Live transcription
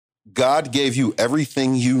God gave you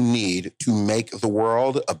everything you need to make the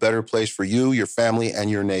world a better place for you, your family,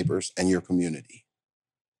 and your neighbors and your community.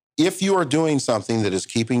 If you are doing something that is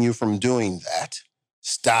keeping you from doing that,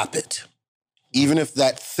 stop it. Even if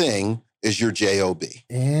that thing is your job.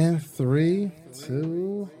 And 3,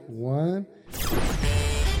 2, 1.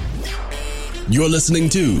 You're listening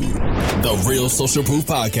to The Real Social Proof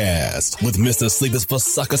Podcast with Mr. Sleepers for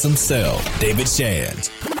Suckers himself, David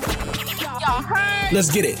Shands.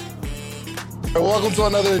 Let's get it. Welcome to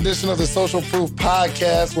another edition of the Social Proof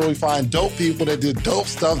Podcast, where we find dope people that do dope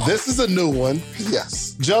stuff. This is a new one.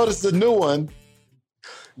 Yes. Joe, this is a new one.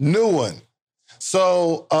 New one.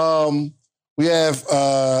 So we have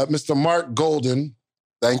Mr. Mark Golden.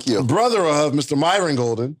 Thank you. Brother of Mr. Myron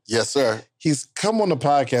Golden. Yes, sir. He's come on the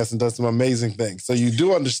podcast and done some amazing things. So you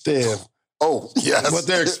do understand yes. what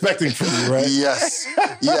they're expecting from you, right? Yes.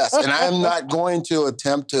 Yes. And I am not going to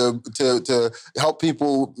attempt to help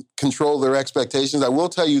people control their expectations. I will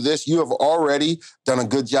tell you this, you have already done a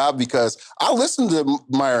good job, because I listened to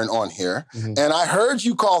Myron on here and I heard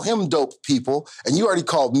you call him dope people, and you already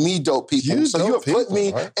called me dope people. You have put me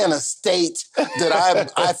in a state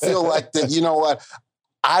that I feel like that, you know what,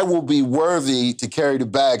 I will be worthy to carry the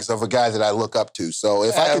bags of a guy that I look up to. So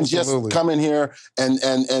if I can just come in here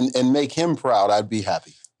and make him proud, I'd be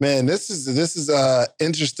happy. Man, this is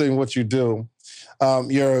interesting what you do.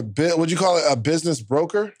 You're what'd you call it? A business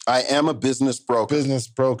broker? I am a business broker. Business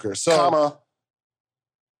broker. So,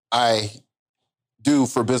 I do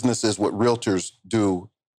for businesses what realtors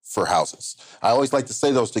do for houses. I always like to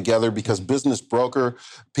say those together, because business broker,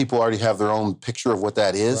 people already have their own picture of what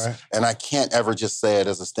that is. Right. And I can't ever just say it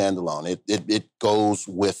as a standalone. It goes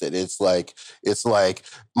with it. It's like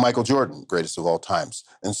Michael Jordan, greatest of all times.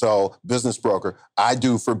 And so business broker, I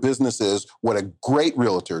do for businesses what a great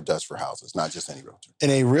realtor does for houses, not just any realtor.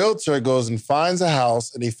 And a realtor goes and finds a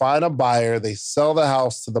house, and they find a buyer, they sell the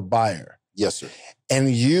house to the buyer. Yes, sir. And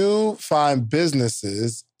you find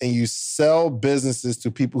businesses and you sell businesses to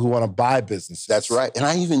people who want to buy businesses. That's right. And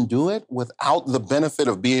I even do it without the benefit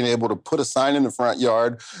of being able to put a sign in the front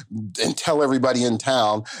yard and tell everybody in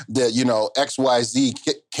town that, you know, XYZ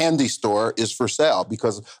candy store is for sale,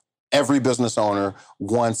 because every business owner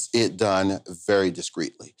wants it done very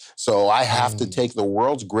discreetly. So I have to take the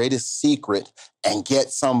world's greatest secret and get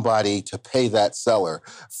somebody to pay that seller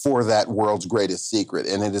for that world's greatest secret.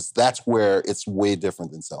 And that's where it's way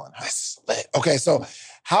different than selling houses. Okay, so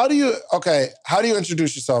how do you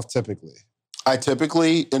introduce yourself typically? I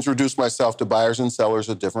typically introduce myself to buyers and sellers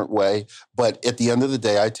a different way. But at the end of the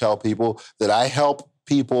day, I tell people that I help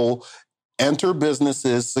people enter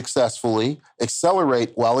businesses successfully,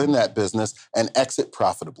 accelerate while in that business, and exit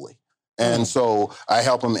profitably. And so I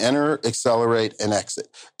help them enter, accelerate, and exit.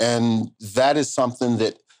 And that is something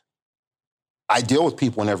that I deal with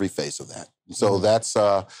people in every phase of that. So that's,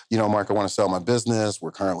 Mark, I want to sell my business.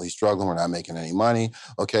 We're currently struggling. We're not making any money.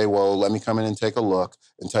 Okay, well, let me come in and take a look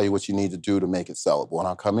and tell you what you need to do to make it sellable. And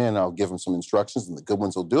I'll come in and I'll give them some instructions, and the good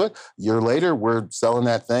ones will do it. A year later, we're selling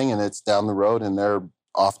that thing, and it's down the road, and they're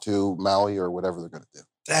off to Maui or whatever they're going to do.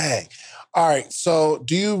 Dang. All right. So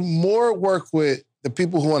do you more work with the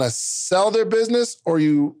people who want to sell their business, or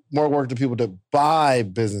you more work with the people that buy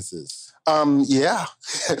businesses? Yeah.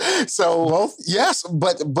 So both? Yes,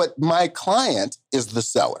 but my client is the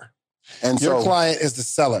seller. And your client is the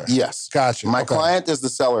seller? Yes. Gotcha. My client is the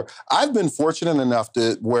seller. I've been fortunate enough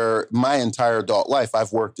to where my entire adult life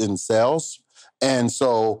I've worked in sales. And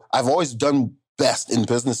so I've always done best in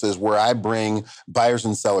businesses where I bring buyers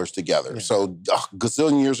and sellers together. Yeah. So a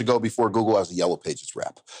gazillion years ago, before Google, I was a Yellow Pages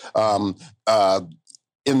rep.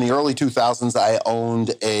 In the early 2000s, I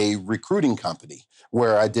owned a recruiting company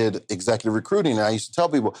where I did executive recruiting. And I used to tell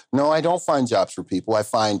people, no, I don't find jobs for people. I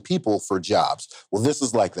find people for jobs. Well, this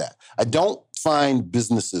is like that. I don't find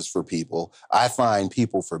businesses for people. I find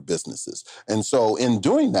people for businesses. And so in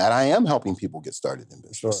doing that, I am helping people get started in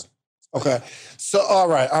business. Sure. Okay. So, all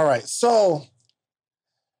right. So,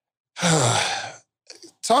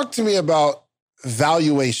 talk to me about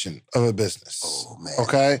valuation of a business. Oh, man.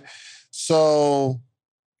 Okay. So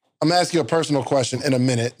I'm going to ask you a personal question in a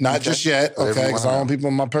minute. Not just yet, okay? Because I want people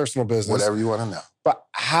in my personal business. Whatever you want to know. But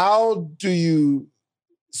how do you...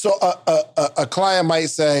 So a client might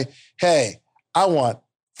say, hey, I want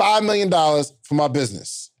 $5 million for my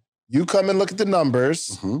business. You come and look at the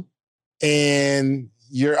numbers, and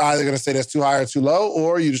you're either going to say that's too high or too low,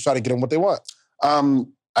 or you just try to get them what they want.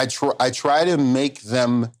 I try to make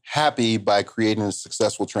them happy by creating a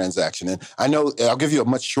successful transaction. And I know, I'll give you a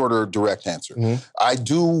much shorter, direct answer. I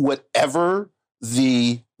do whatever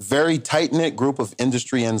the very tight-knit group of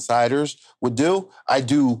industry insiders would do, I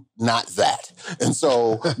do not that. And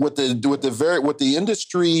so what the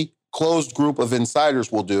industry closed group of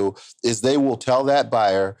insiders will do is they will tell that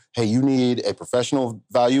buyer, hey, you need a professional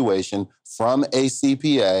valuation from a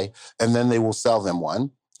CPA, and then they will sell them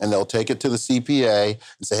one. And they'll take it to the CPA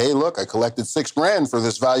and say, hey, look, I collected $6,000 for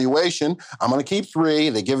this valuation. I'm going to keep 3.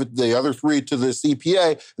 They give it the other 3 to the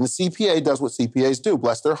CPA, and the CPA does what CPAs do,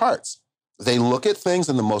 bless their hearts. They look at things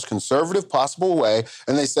in the most conservative possible way,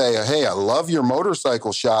 and they say, hey, I love your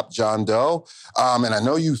motorcycle shop, John Doe, and I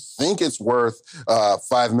know you think it's worth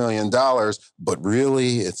 $5 million, but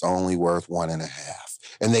really it's only worth 1.5.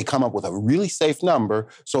 And they come up with a really safe number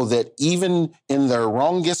so that even in their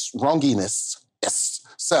wronginess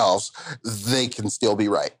selves, they can still be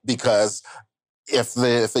right. Because if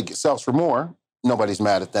it sells for more, nobody's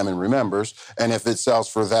mad at them and remembers. And if it sells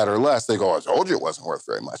for that or less, they go, I told you it wasn't worth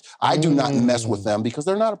very much. I do not mess with them because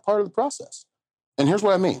they're not a part of the process. And here's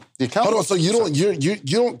what I mean. Hold on, so you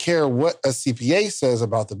don't care what a CPA says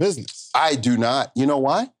about the business? I do not. You know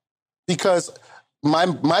why? Because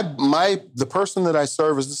the person that I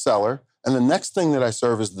serve is the seller, and the next thing that I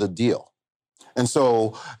serve is the deal. And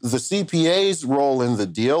so the CPA's role in the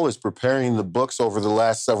deal is preparing the books over the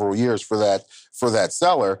last several years for that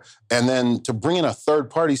seller. And then to bring in a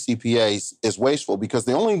third-party CPA is wasteful because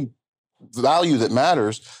the only value that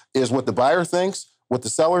matters is what the buyer thinks, what the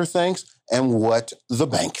seller thinks, and what the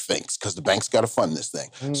bank thinks, because the bank's got to fund this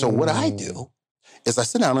thing. So what I do is I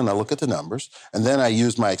sit down and I look at the numbers, and then I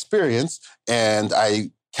use my experience and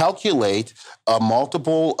I calculate a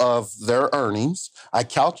multiple of their earnings. I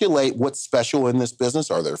calculate what's special in this business.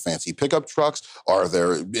 Are there fancy pickup trucks?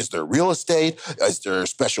 Is there real estate? Is there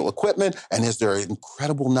special equipment? And is there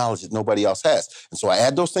incredible knowledge that nobody else has? And so I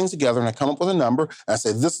add those things together and I come up with a number and I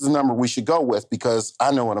say, this is the number we should go with because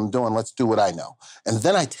I know what I'm doing. Let's do what I know. And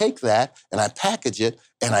then I take that and I package it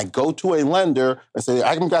and I go to a lender and say,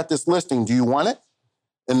 I've got this listing. Do you want it?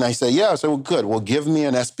 And they say, yeah. I say, well, good. Well, give me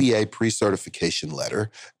an SBA pre-certification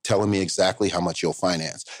letter telling me exactly how much you'll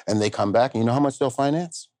finance. And they come back, and you know how much they'll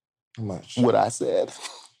finance? How much? What I said.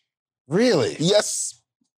 Really? Yes.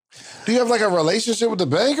 Do you have like a relationship with the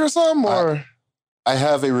bank or something? Or I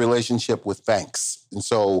have a relationship with banks. And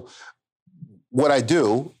so what I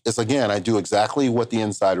do is, again, I do exactly what the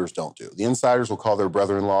insiders don't do. The insiders will call their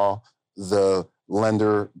brother-in-law, the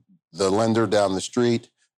lender down the street.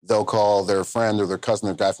 They'll call their friend or their cousin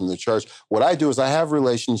or guy from the church. What I do is I have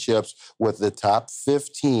relationships with the top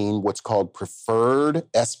 15, what's called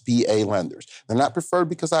preferred SBA lenders. They're not preferred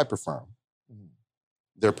because I prefer them.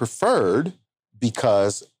 They're preferred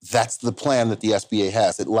because that's the plan that the SBA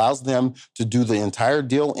has. It allows them to do the entire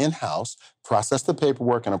deal in-house, process the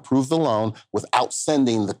paperwork, and approve the loan without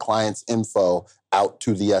sending the client's info out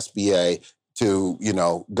to the SBA to,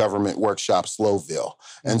 government workshop Slowville.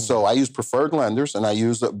 And so I use preferred lenders, and I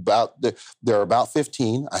use there are about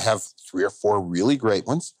 15. I have 3 or 4 really great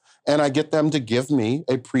ones, and I get them to give me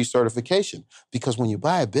a pre-certification. Because when you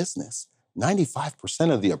buy a business,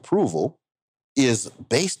 95% of the approval is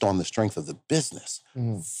based on the strength of the business.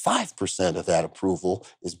 5% of that approval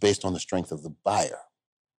is based on the strength of the buyer.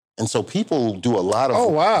 And so people do a lot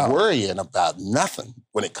of worrying about nothing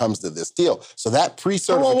when it comes to this deal. So that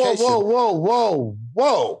pre-certification...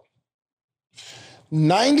 Whoa.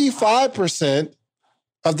 95%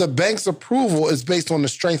 of the bank's approval is based on the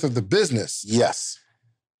strength of the business. Yes.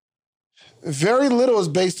 Very little is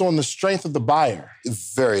based on the strength of the buyer.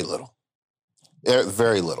 Very little.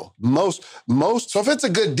 Very little. Most. So if it's a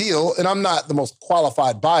good deal and I'm not the most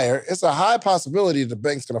qualified buyer, it's a high possibility the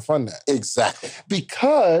bank's going to fund that. Exactly.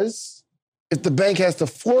 Because if the bank has to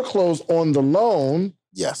foreclose on the loan,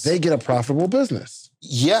 yes, they get a profitable business.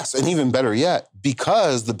 Yes, and even better yet,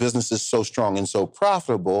 because the business is so strong and so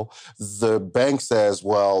profitable, the bank says,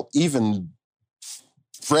 well, even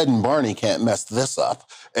Fred and Barney can't mess this up.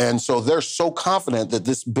 And so they're so confident that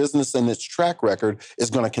this business and its track record is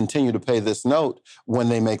going to continue to pay this note when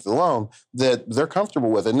they make the loan that they're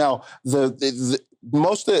comfortable with it. Now, the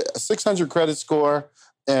most 600 credit score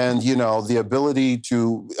and, the ability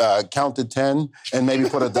to count to 10 and maybe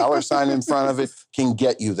put a dollar sign in front of it can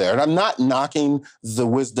get you there. And I'm not knocking the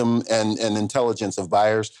wisdom and intelligence of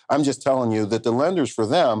buyers. I'm just telling you that the lenders, for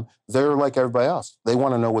them, they're like everybody else. They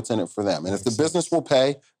want to know what's in it for them. And if the business will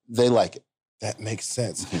pay, they like it. That makes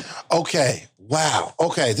sense. Okay. Wow.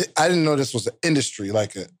 Okay. I didn't know this was an industry. I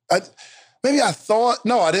didn't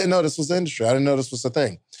know this was an industry. I didn't know this was a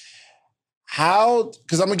thing.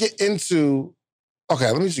 Because I'm going to get into... Okay,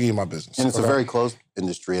 let me just give you my business. And it's a very closed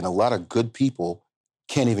industry, and a lot of good people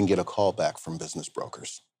can't even get a call back from business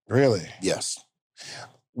brokers. Really? Yes.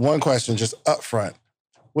 one question just up front.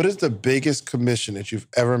 What is the biggest commission that you've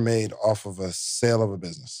ever made off of a sale of a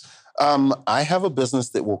business? I have a business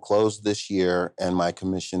that will close this year, and my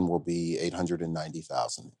commission will be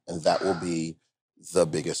 $890,000, and that will be the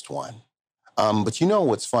biggest one. But you know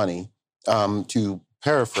what's funny? To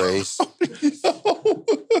paraphrase,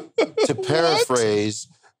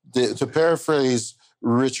 to paraphrase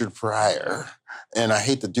Richard Pryor, and I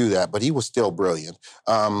hate to do that, but he was still brilliant.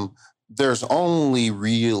 There's only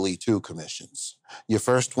really two commissions, your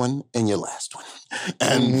first one and your last one.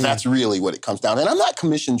 And that's really what it comes down to. And I'm not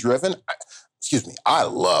commission driven. I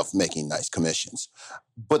love making nice commissions.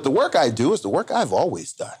 But the work I do is the work I've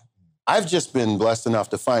always done. I've just been blessed enough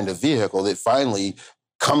to find a vehicle that finally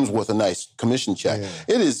comes with a nice commission check. Yeah.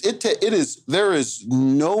 There is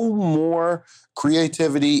no more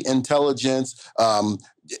creativity, intelligence,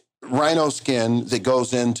 rhino skin that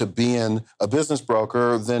goes into being a business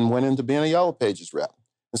broker than went into being a Yellow Pages rep.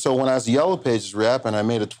 And so when I was a Yellow Pages rep and I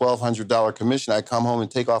made a $1,200 commission, I'd come home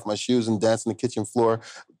and take off my shoes and dance on the kitchen floor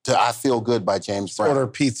to I Feel Good by James Brown. Order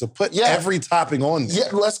pizza. Put every topping on there. Yeah,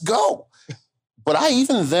 let's go. But I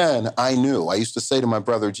knew. I used to say to my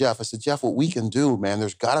brother, Jeff, I said, Jeff, what we can do, man,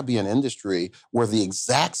 there's got to be an industry where the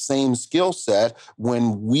exact same skill set,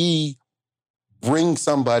 when we bring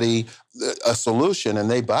somebody a solution and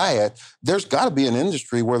they buy it, there's got to be an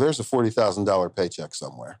industry where there's a $40,000 paycheck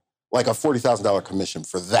somewhere, like a $40,000 commission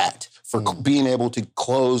for that, for being able to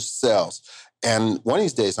close sales. And one of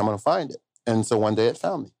these days, I'm going to find it. And so one day it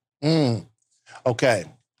found me. Okay.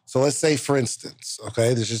 So let's say, for instance,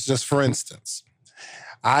 this is just for instance,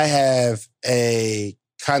 I have a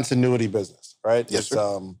continuity business, right? Yes,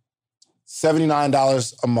 it's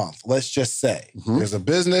 $79 a month. Let's just say there's a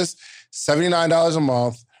business, $79 a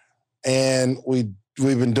month, and we've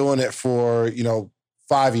been doing it for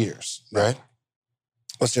 5 years, right?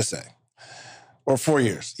 Let's just say, or 4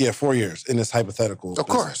 years. Yeah, 4 years in this hypothetical. Of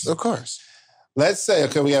course. Let's say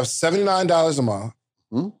we have $79 a month,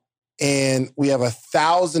 and we have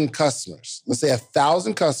 1,000 customers. Let's say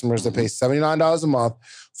 1,000 customers that pay $79 a month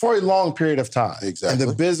for a long period of time. Exactly.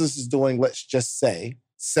 And the business is doing, let's just say,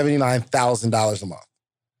 $79,000 a month.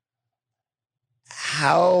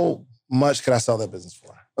 How much could I sell that business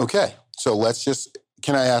for? Okay. So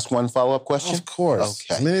can I ask one follow-up question? Of course.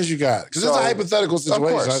 Okay. As many as you got. Because it's a hypothetical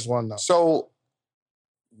situation. I just want to know. So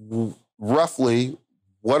roughly,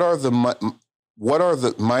 what are the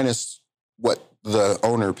minus what the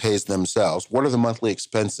owner pays themselves, what are the monthly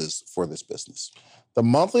expenses for this business? The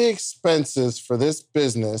monthly expenses for this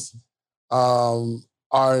business are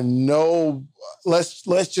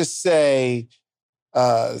let's just say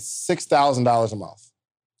 $6,000 a month.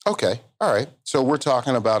 Okay. All right. So we're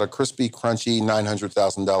talking about a crispy, crunchy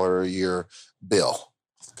 $900,000 a year bill.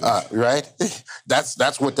 Right?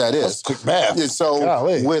 That's what that is. That's quick math. So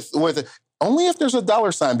golly. with only if there's a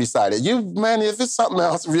dollar sign beside it. If it's something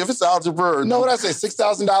else, if it's algebra. No, what I say,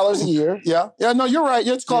 $6,000 a year. Yeah. No, you're right.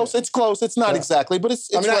 It's close. Yeah. It's close. It's not exactly, but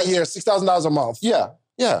it's not a year, $6,000 a month. Yeah.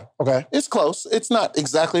 Okay. It's close. It's not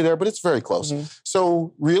exactly there, but it's very close.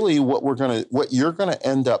 So really what you're gonna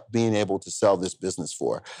end up being able to sell this business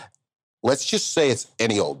for, let's just say it's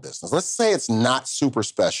any old business. Let's say it's not super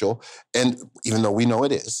special, and even though we know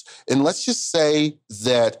it is. And let's just say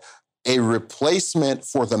that a replacement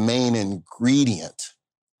for the main ingredient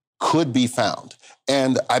could be found.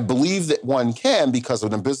 And I believe that one can, because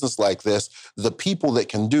in a business like this, the people that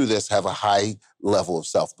can do this have a high level of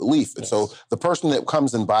self-belief. And so the person that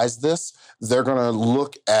comes and buys this, they're going to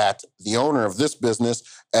look at the owner of this business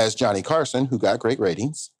as Johnny Carson, who got great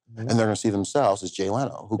ratings. And they're going to see themselves as Jay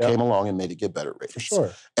Leno, who came along and made it get better ratings. For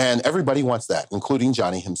sure. And everybody wants that, including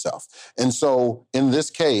Johnny himself. And so in this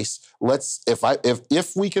case,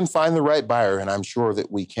 if we can find the right buyer, and I'm sure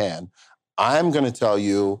that we can, I'm going to tell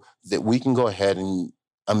you that we can go ahead and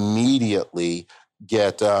immediately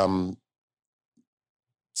get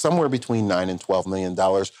somewhere between $9 and $12 million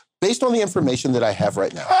based on the information that I have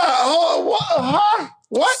right now.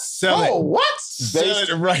 What? Sell it. What? Sell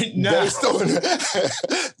it right now.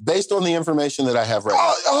 Based on the information that I have right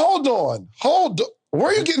now. Hold on. Where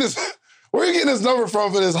are you getting this? Where are you getting this number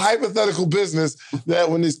from for this hypothetical business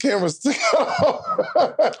that when these cameras stick out?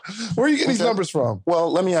 Where are you getting these numbers from?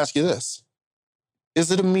 Well, let me ask you this.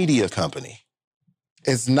 Is it a media company?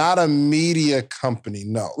 It's not a media company,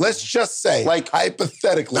 no. Let's just say,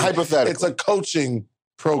 hypothetically, it's a coaching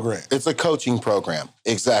program. It's a coaching program,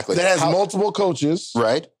 exactly. That has multiple coaches.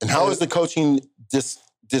 Right. And how is the coaching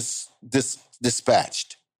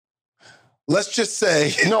dispatched? Let's just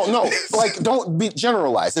say... No, don't be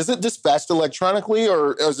generalized. Is it dispatched electronically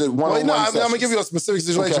or is it one-on-one sessions? I'm going to give you a specific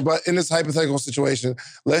situation, but in this hypothetical situation,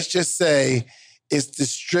 let's just say it's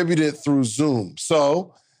distributed through Zoom.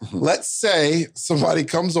 So let's say somebody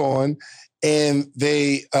comes on and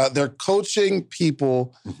they're coaching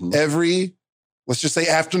people every, let's just say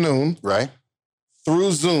afternoon, right,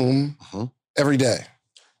 through Zoom every day.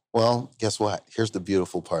 Well, guess what? Here's the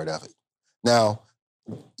beautiful part of it. Now,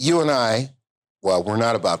 you and I, well, we're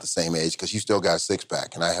not about the same age because you still got a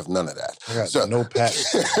six-pack and I have none of that. I got no pack.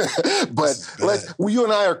 But you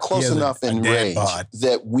and I are close enough in range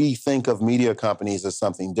that we think of media companies as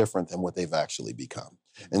something different than what they've actually become.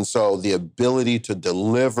 And so the ability to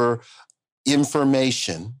deliver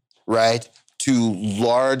information, right, to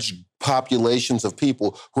large populations of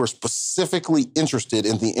people who are specifically interested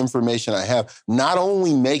in the information I have not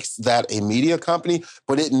only makes that a media company,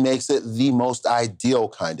 but it makes it the most ideal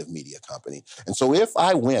kind of media company. And so if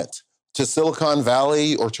I went to Silicon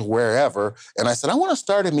Valley or to wherever, and I said, I want to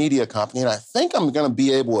start a media company, and I think I'm going to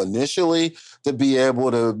be able initially to be able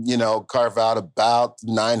to, carve out about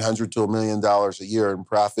 $900 to $1 million a year in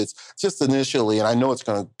profits, just initially, and I know it's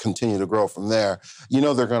going to continue to grow from there, they're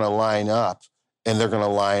going to line up. And they're going to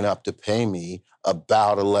line up to pay me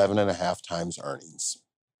about 11.5 times earnings.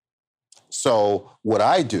 So what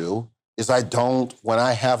I do is when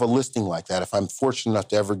I have a listing like that, if I'm fortunate enough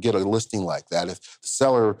to ever get a listing like that, if the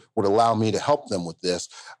seller would allow me to help them with this,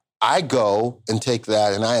 I go and take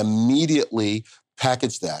that and I immediately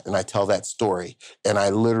package that and I tell that story. And I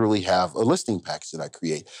literally have a listing package that I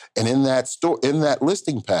create. And in that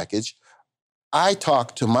listing package, I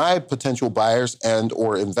talk to my potential buyers and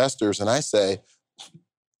or investors and I say,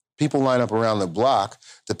 people line up around the block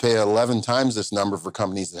to pay 11 times this number for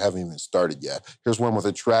companies that haven't even started yet. Here's one with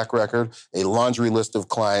a track record, a laundry list of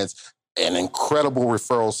clients, an incredible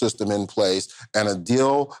referral system in place, and a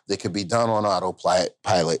deal that could be done on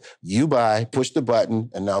autopilot. You buy, push the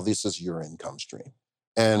button, and now this is your income stream.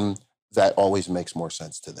 And that always makes more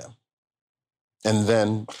sense to them. And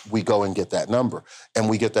then we go and get that number, and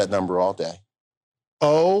we get that number all day.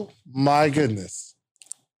 Oh, my goodness.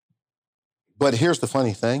 But here's the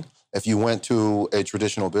funny thing. If you went to a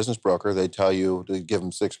traditional business broker, they'd tell you to give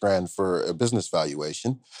them $6,000 for a business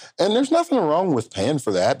valuation. And there's nothing wrong with paying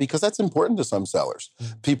for that because that's important to some sellers.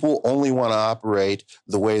 People only want to operate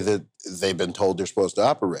the way that they've been told they're supposed to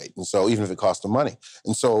operate. And so even if it costs them money.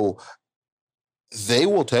 And so they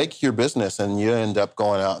will take your business and you end up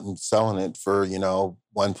going out and selling it for,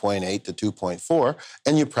 1.8 to 2.4,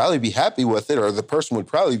 and you'd probably be happy with it, or the person would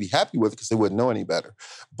probably be happy with it because they wouldn't know any better.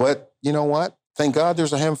 But you know what? Thank God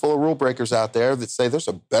there's a handful of rule breakers out there that say there's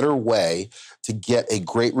a better way to get a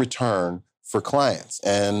great return for clients,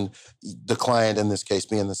 and the client in this case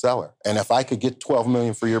being the seller. And if I could get $12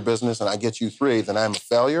 million for your business and I get you 3, then I'm a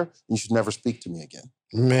failure. You should never speak to me again.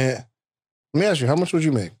 Man, let me ask you, how much would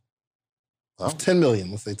you make? Well, 10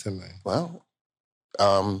 million. Let's say 10 million. Well,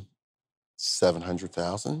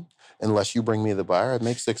 700,000. Unless you bring me the buyer, I'd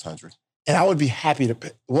make 600. And I would be happy to pay.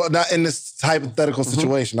 Well, not in this hypothetical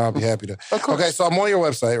situation. I'll be happy to. Okay, so I'm on your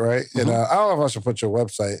website, right? And I don't know if I should put your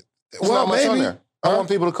website. Well, maybe. On there. I want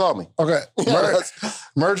people to call me. Okay.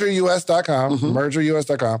 Mergerus.com.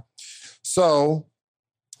 Mergerus.com. So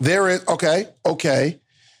there is, okay.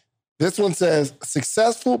 This one says,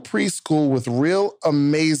 successful preschool with real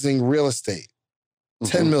amazing real estate.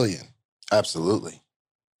 10 million. Absolutely.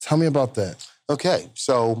 Tell me about that. Okay,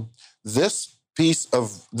 so this piece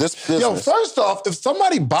of this business. Yo, first off, if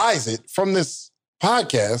somebody buys it from this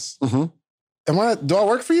podcast, do I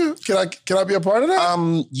work for you? Can I be a part of that?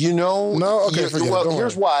 No. Okay. Well,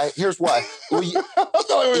 here's why. Well, I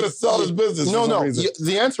thought we were going to sell this business. No.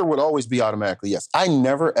 The answer would always be automatically yes. I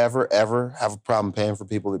never, ever, ever have a problem paying for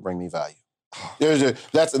people that bring me value.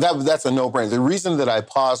 That's a no-brainer. The reason that I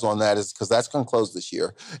pause on that is because that's going to close this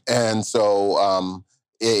year, and so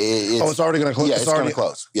it's already going to close. Yeah, it's going to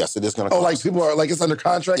close. Yes, it is going to close. Oh, like people are like it's under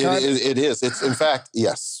contract. It is. It's in fact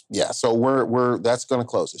yes, yeah. So we're that's going to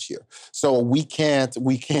close this year. So we can't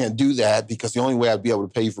do that because the only way I'd be able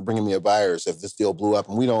to pay you for bringing me a buyer is if this deal blew up,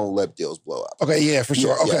 and we don't let deals blow up. Okay, yeah, for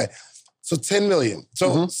sure. Yeah, okay, so 10 million.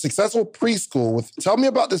 So successful preschool. Tell me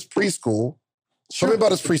about this preschool. Sure. Tell me about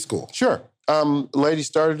this preschool. Sure. Lady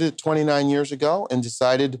started it 29 years ago and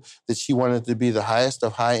decided that she wanted to be the highest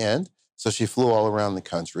of high end. So she flew all around the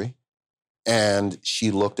country and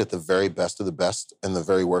she looked at the very best of the best and the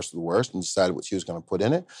very worst of the worst and decided what she was going to put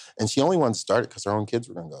in it. And she only wanted to start it because her own kids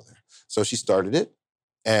were going to go there. So she started it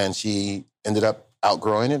and she ended up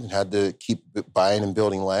outgrowing it and had to keep buying and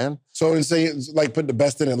building land. So it's like put the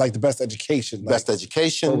best in it, like the best education. Best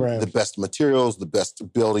education, programs. The best materials, the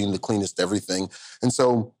best building, the cleanest everything. And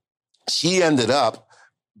so she ended up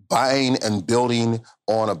buying and building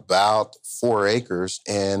on about 4 acres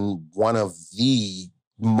in one of the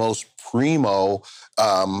most primo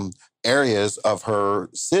areas of her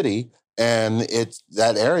city. And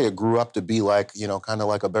that area grew up to be like, kind of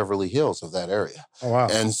like a Beverly Hills of that area. Oh, wow.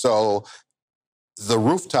 And so the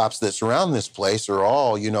rooftops that surround this place are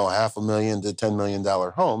all, $500,000 to $10 million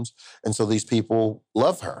homes. And so these people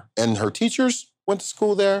love her. And her teachers went to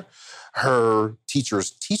school there. Her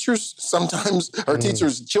teachers sometimes, her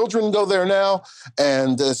teachers' children go there now.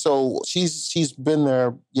 And so she's been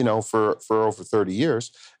there, for over 30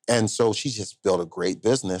 years. And so she's just built a great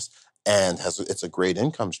business and it's a great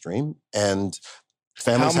income stream. And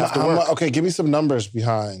families have to work. Okay, give me some numbers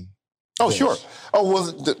behind this. Sure.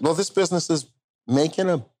 Well, this business is making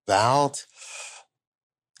about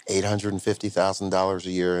 $850,000 a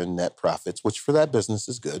year in net profits, which for that business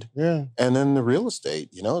is good. Yeah. And then the real estate,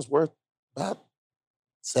 is worth about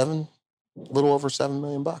a little over $7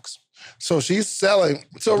 million. So she's selling.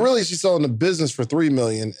 So really, she's selling the business for $3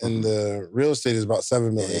 million, and the real estate is about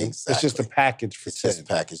 $7 million. Exactly. It's just a package for It's 10. just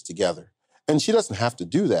packaged together, and she doesn't have to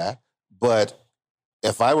do that. But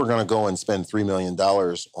if I were going to go and spend $3 million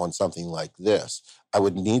on something like this, I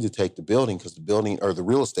would need to take the building or the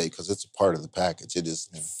real estate, because it's a part of the package. It is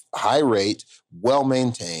high rate, well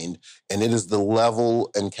maintained, and it is the level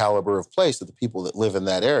and caliber of place that the people that live in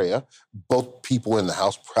that area, both people in the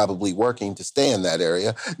house probably working to stay in that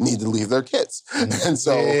area, need to leave their kids. And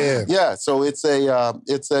so, so it's and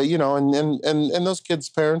those kids'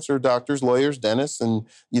 parents are doctors, lawyers, dentists, and,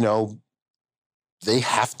 they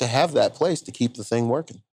have to have that place to keep the thing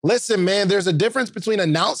working. Listen, man, there's a difference between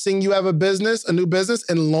announcing you have a new business,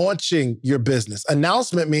 and launching your business.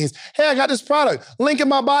 Announcement means, hey, I got this product, link in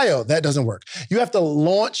my bio. That doesn't work. You have to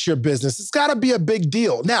launch your business. It's got to be a big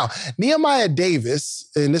deal. Now, Nehemiah Davis,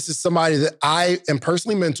 and this is somebody that I am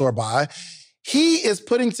personally mentored by, he is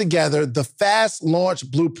putting together the Fast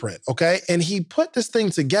Launch Blueprint, okay? And he put this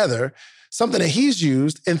thing together, something that he's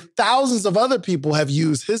used, and thousands of other people have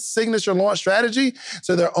used his signature launch strategy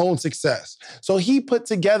to their own success. So he put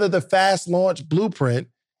together the Fast Launch Blueprint,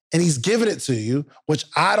 and he's giving it to you, which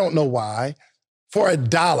I don't know why, for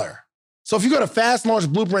 $1. So if you go to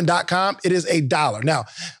fastlaunchblueprint.com, it is $1. Now,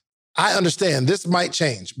 I understand this might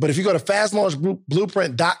change, but if you go to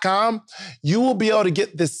fastlaunchblueprint.com, you will be able to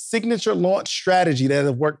get this signature launch strategy that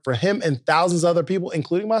has worked for him and thousands of other people,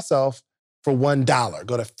 including myself, for $1.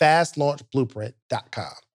 Go to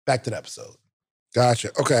fastlaunchblueprint.com. Back to the episode. Gotcha.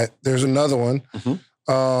 Okay, there's another one.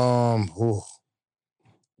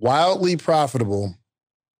 Wildly profitable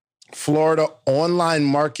Florida online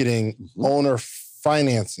marketing owner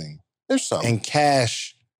financing. There's some. And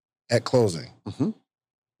cash at closing.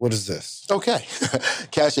 What is this? Okay.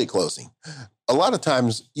 Cash at closing. A lot of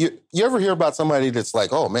times, you ever hear about somebody that's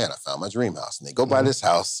like, oh man, I found my dream house. And they go buy this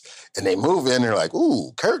house and they move in, they're like,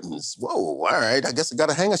 ooh, curtains. Whoa, all right. I guess I got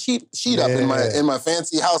to hang a sheet up in my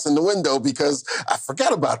fancy house in the window because I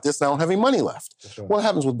forgot about this and I don't have any money left. Sure. Well, it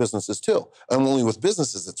happens with businesses too. And only with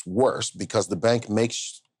businesses, it's worse because the bank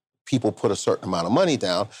makes people put a certain amount of money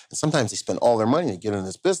down, and sometimes they spend all their money to get in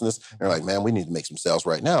this business. And they're like, man, we need to make some sales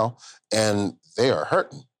right now. And they are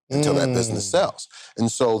hurting until that business sells.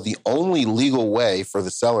 And so the only legal way for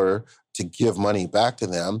the seller to give money back to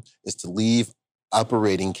them is to leave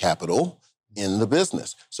operating capital in the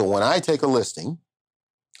business. So when I take a listing,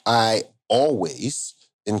 I always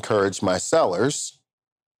encourage my sellers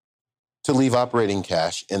to leave operating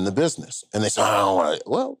cash in the business. And they say, I don't want to.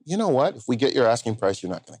 Well, you know what? If we get your asking price,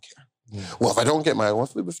 you're not going to care. Well, if I don't get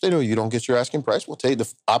if they know you don't get your asking price, we'll take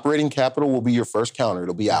the operating capital will be your first counter.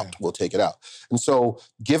 It'll be out. We'll take it out. And so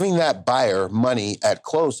giving that buyer money at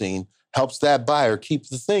closing helps that buyer keep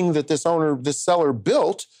the thing that this seller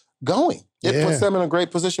built going. It puts them in a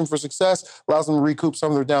great position for success, allows them to recoup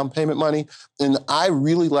some of their down payment money. And I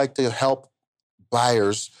really like to help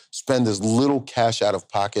buyers spend as little cash out of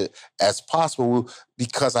pocket as possible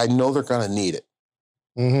because I know they're going to need it.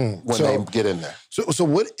 When they get in there. So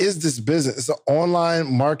what is this business? It's an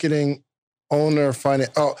online marketing owner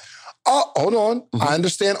finance. Oh, hold on. I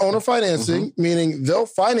understand owner financing, meaning they'll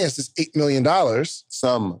finance this $8 million.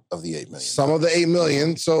 Some of the $8 million. Some of the $8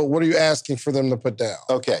 million. So what are you asking for them to put down?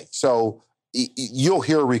 Okay, so you'll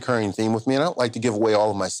hear a recurring theme with me, and I don't like to give away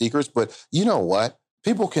all of my secrets, but you know what?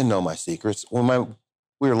 People can know my secrets. When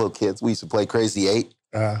we were little kids, we used to play Crazy 8.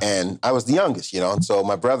 And I was the youngest, and so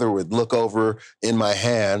my brother would look over in my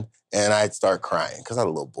hand and I'd start crying because I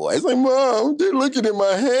was a little boy. I was like, Mom, they're looking at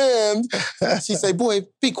my hand. She'd say, boy,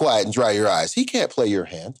 be quiet and dry your eyes. He can't play your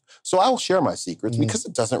hand. So I will share my secrets because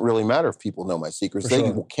it doesn't really matter if people know my secrets.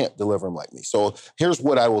 They can't deliver them like me. So here's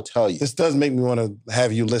what I will tell you. This does make me want to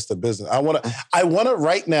have you list a business. I want to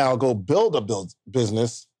right now go build a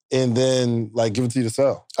business and then give it to you to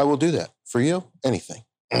sell. I will do that for you. Anything.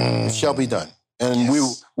 It shall be done. And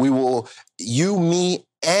we will, you, me,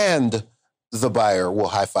 and the buyer will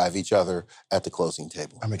high-five each other at the closing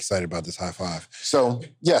table. I'm excited about this high five. So,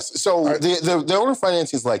 yes. So the owner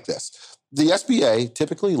financing is like this. The SBA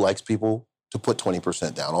typically likes people to put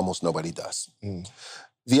 20% down. Almost nobody does.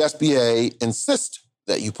 The SBA insists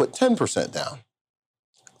that you put 10% down.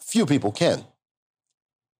 Few people can.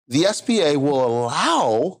 The SBA will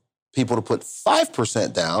allow people to put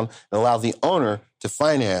 5% down and allow the owner to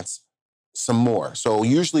finance some more. So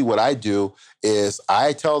usually what I do is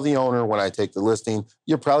I tell the owner when I take the listing,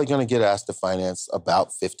 you're probably going to get asked to finance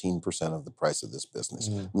about 15% of the price of this business,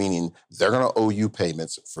 meaning they're going to owe you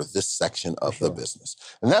payments for this section of the business.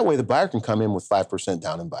 And that way the buyer can come in with 5%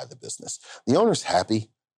 down and buy the business. The owner's happy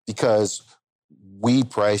because we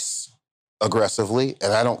price aggressively,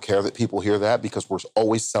 and I don't care that people hear that because we're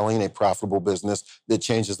always selling a profitable business that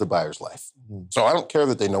changes the buyer's life. So I don't care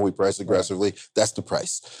that they know we price aggressively. Right. That's the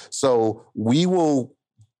price. So we will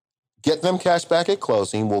get them cash back at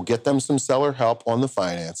closing. We'll get them some seller help on the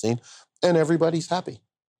financing, and everybody's happy.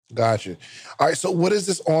 Gotcha. All right, so what is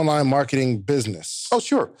this online marketing business? Oh,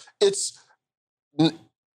 sure.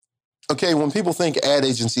 Okay, when people think ad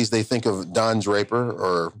agencies, they think of Don Draper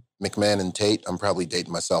or McMahon and Tate. I'm probably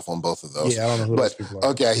dating myself on both of those. Yeah, I don't know who those people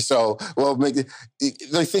are. Okay, so,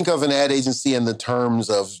 they think of an ad agency in the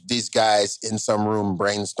terms of these guys in some room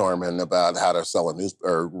brainstorming about how to sell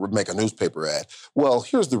or make a newspaper ad. Well,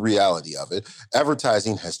 here's the reality of it.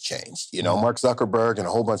 Advertising has changed. Mark Zuckerberg and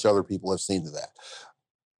a whole bunch of other people have seen to that.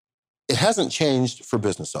 It hasn't changed for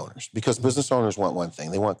business owners because business owners want one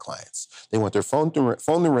thing. They want clients. They want their phone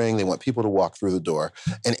to ring. They want people to walk through the door.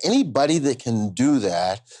 And anybody that can do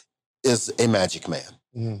that is a magic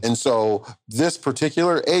man. And so this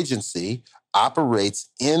particular agency operates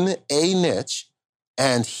in a niche,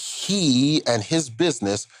 and he and his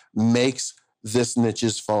business makes this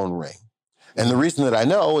niche's phone ring. And the reason that I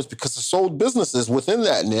know is because I sold businesses within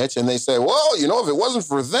that niche, and they say, well, if it wasn't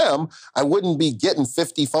for them, I wouldn't be getting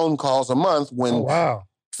 50 phone calls a month when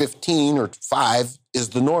 15 or 5 is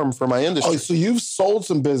the norm for my industry. Oh, so you've sold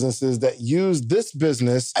some businesses that use this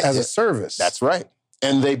business as a service. That's right.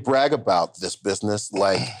 And they brag about this business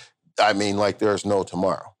like there's no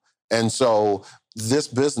tomorrow. And so this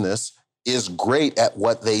business is great at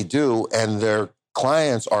what they do, and their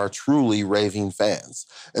clients are truly raving fans.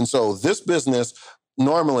 And so this business,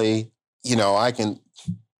 normally, the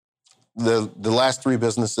last 3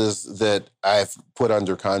 businesses that I've put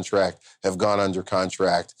under contract have gone under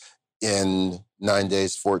contract in 9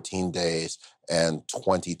 days, 14 days, and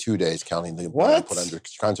 22 days, counting the one I put under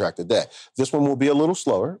contract a day. This one will be a little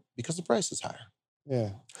slower because the price is higher. Yeah.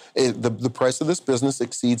 The price of this business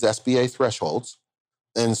exceeds SBA thresholds.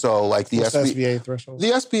 And so, like the SBA threshold?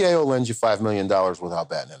 The SBA will lend you $5 million without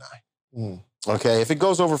batting an eye. Okay, if it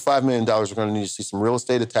goes over $5 million, we're going to need to see some real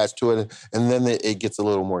estate attached to it, and then it gets a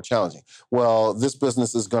little more challenging. Well, this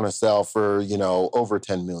business is going to sell for, over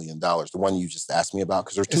 $10 million, the one you just asked me about,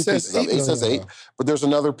 because there's 2 pieces of it. It says 8, but there's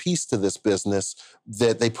another piece to this business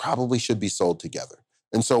that they probably should be sold together.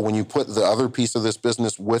 And so when you put the other piece of this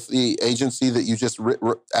business with the agency that you just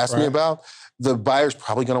asked me about, the buyer's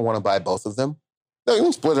probably going to want to buy both of them. They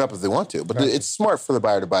can split it up if they want to, but it's smart for the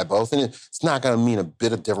buyer to buy both, and it's not going to mean a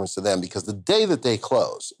bit of difference to them because the day that they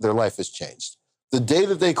close, their life has changed. The day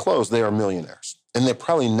that they close, they are millionaires, and they're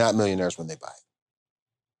probably not millionaires when they buy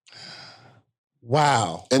it.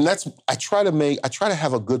 Wow. And I try to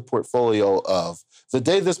have a good portfolio of the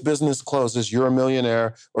day this business closes, you're a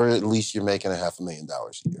millionaire, or at least you're making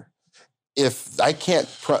 $500,000 a year. If I can't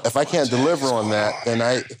deliver on that, then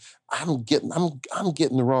I'm getting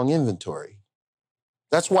the wrong inventory.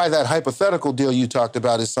 That's why that hypothetical deal you talked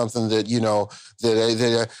about is something that,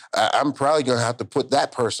 I'm probably going to have to put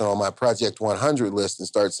that person on my Project 100 list and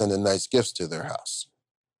start sending nice gifts to their house.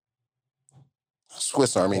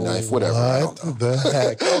 Swiss Army knife, whatever. What I don't know. the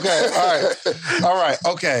heck? Okay, all right,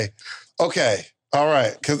 okay. All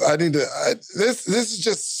right, because I need to. This is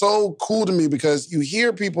just so cool to me because you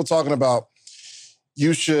hear people talking about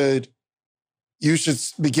you should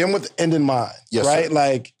begin with the end in mind, right? Sir.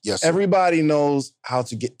 Like, yes, sir. Everybody knows how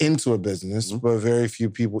to get into a business, but very few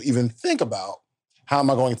people even think about how am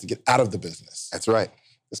I going to get out of the business. That's right.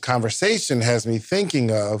 This conversation has me thinking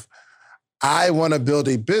of, I want to build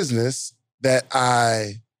a business that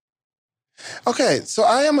Okay, so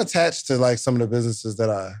I am attached to like some of the businesses that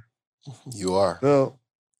I... You are. built.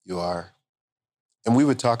 You are. And we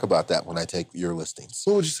would talk about that when I take your listings.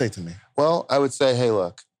 What would you say to me? Well, I would say, hey,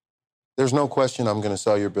 look, there's no question I'm going to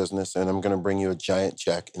sell your business and I'm going to bring you a giant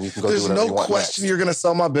check and you can go do whatever you want There's no question next. you're going to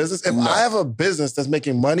sell my business. If I have a business that's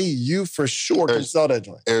making money, you for sure can sell that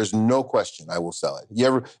joint. There's no question I will sell it.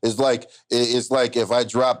 It's like if I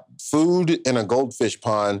drop food in a goldfish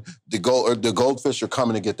pond, the goldfish are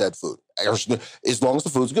coming to get that food. As long as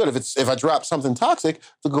the food's good. If I drop something toxic,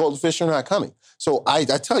 the goldfish are not coming. So I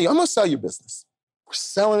tell you, I'm going to sell your business. We're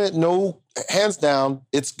selling it, no, hands down,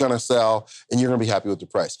 it's going to sell and you're going to be happy with the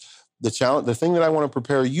price. The thing that I want to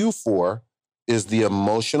prepare you for is the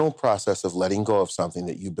emotional process of letting go of something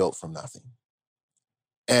that you built from nothing.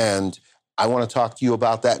 And I want to talk to you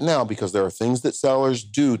about that now because there are things that sellers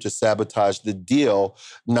do to sabotage the deal,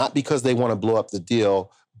 not because they want to blow up the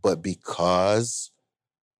deal, but because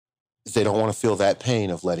they don't want to feel that pain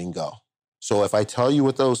of letting go. So if I tell you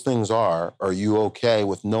what those things are you okay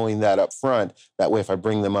with knowing that up front? That way, if I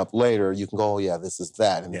bring them up later, you can go, oh yeah, this is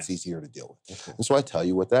that, and it's easier to deal with. Okay. And so I tell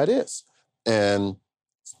you what that is. And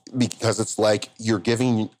because it's like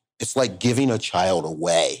giving a child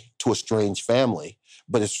away to a strange family,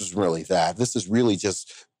 but it's just really that. This is really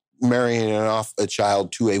just marrying off a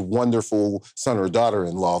child to a wonderful son or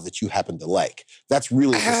daughter-in-law that you happen to like. That's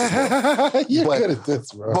really You're good at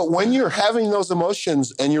this, bro. But when you're having those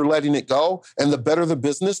emotions and you're letting it go, and the better the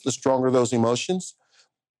business, the stronger those emotions,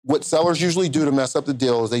 what sellers usually do to mess up the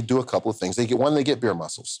deal is they do a couple of things. They get beer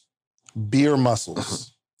muscles. Beer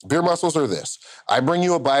muscles. Beer muscles are this. I bring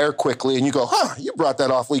you a buyer quickly and you go, you brought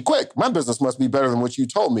that awfully quick. My business must be better than what you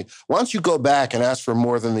told me. Why don't you go back and ask for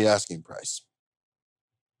more than the asking price?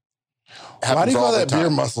 Why do you call that beer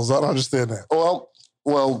muscles? I don't understand that.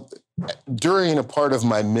 Well, during a part of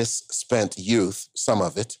my misspent youth, some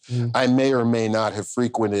of it, I may or may not have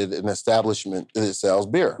frequented an establishment that sells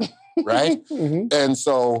beer, right? And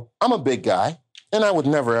so I'm a big guy, and I would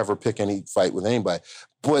never, ever pick any fight with anybody.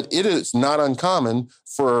 But it is not uncommon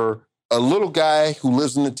for a little guy who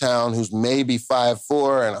lives in the town who's maybe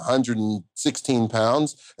 5'4" and 116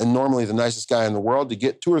 pounds, and normally the nicest guy in the world, to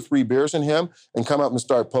get 2 or 3 beers in him and come up and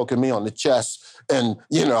start poking me on the chest and,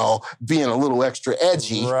 being a little extra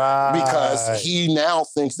edgy because he now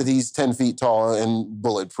thinks that he's 10 feet tall and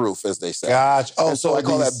bulletproof, as they say. Gotcha. And so I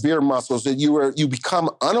call that beer muscles. That you become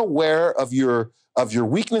unaware of your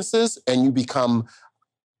weaknesses and you become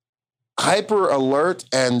hyper alert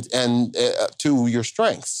and to your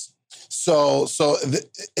strengths. So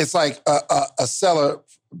it's like a seller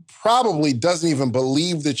probably doesn't even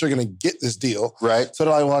believe that you're going to get this deal. Right. So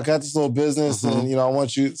they're like, well, I got this little business and, I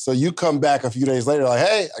want you. So you come back a few days later like,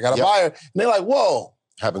 hey, I got a buyer. And they're like, whoa.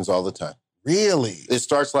 Happens all the time. Really? It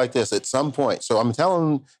starts like this at some point. So I'm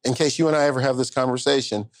telling, in case you and I ever have this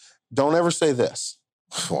conversation, don't ever say this.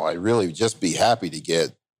 Well, I'd really just be happy to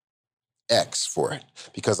get X for it.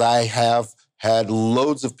 Because I have had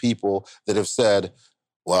loads of people that have said,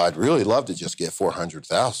 well, I'd really love to just get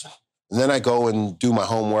 400,000. And then I go and do my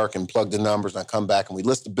homework and plug the numbers, and I come back and we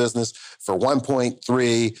list the business for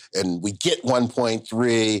 1.3, and we get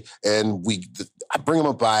 1.3, and I bring them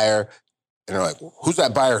a buyer, and they're like, who's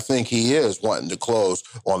that buyer think he is wanting to close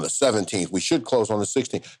on the 17th? We should close on the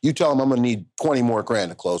 16th. You tell him I'm going to need 20 more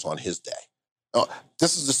grand to close on his day. Oh,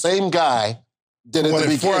 this is the same guy that at the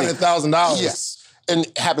beginning. $400,000. Yes. And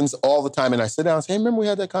it happens all the time. And I sit down and say, hey, remember we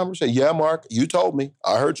had that conversation? Yeah, Mark, you told me.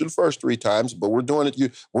 I heard you the first 3 times, but we're doing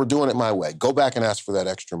it my way. Go back and ask for that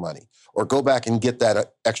extra money, or go back and get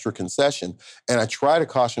that extra concession. And I try to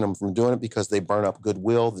caution them from doing it because they burn up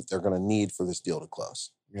goodwill that they're going to need for this deal to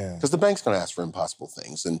close. Yeah. Because the bank's going to ask for impossible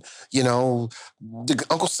things. And,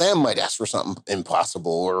 Uncle Sam might ask for something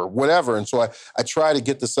impossible or whatever. And so I try to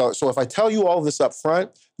get the seller. So if I tell you all this up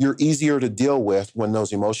front, you're easier to deal with when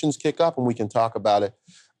those emotions kick up, and we can talk about it.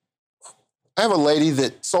 I have a lady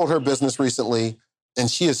that sold her business recently, and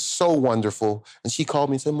she is so wonderful. And she called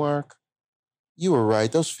me and said, Mark, you were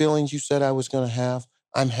right. Those feelings you said I was going to have,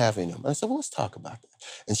 I'm having them. And I said, well, let's talk about that.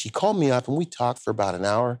 And she called me up and we talked for about an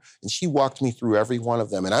hour, and she walked me through every one of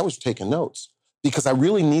them. And I was taking notes because I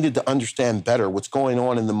really needed to understand better what's going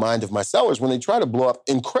on in the mind of my sellers when they try to blow up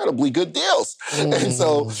incredibly good deals. And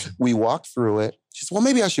so we walked through it. She said, well,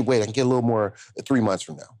 maybe I should wait. I can get a little more 3 months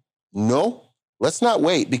from now. No, let's not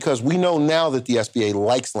wait, because we know now that the SBA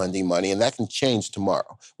likes lending money, and that can change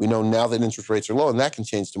tomorrow. We know now that interest rates are low, and that can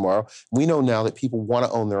change tomorrow. We know now that people want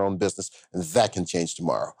to own their own business, and that can change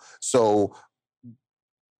tomorrow. So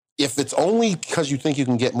if it's only because you think you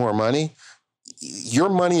can get more money, your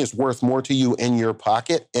money is worth more to you in your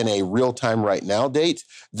pocket in a real-time right now date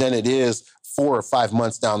than it is 4 or 5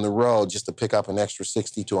 months down the road just to pick up an extra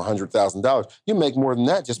 $60,000 to $100,000. You make more than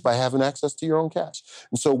that just by having access to your own cash.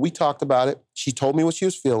 And so we talked about it. She told me what she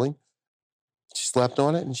was feeling. She slept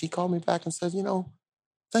on it, and she called me back and said,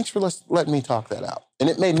 thanks for letting me talk that out. And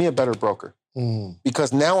it made me a better broker.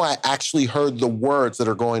 Because now I actually heard the words that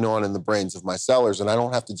are going on in the brains of my sellers, and I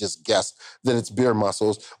don't have to just guess that it's beer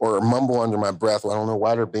muscles or mumble under my breath. Well, I don't know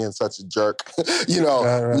why they're being such a jerk.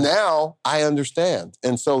 Now I understand.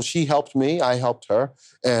 And so she helped me, I helped her.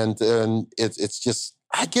 And it's just,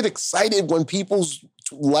 I get excited when people's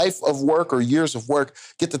life of work or years of work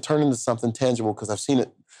get to turn into something tangible because I've seen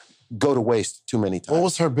it go to waste too many times. What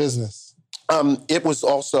was her business? It was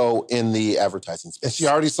also in the advertising space. And she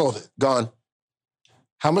already sold it? Gone.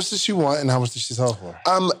 How much did she want and how much did she sell for?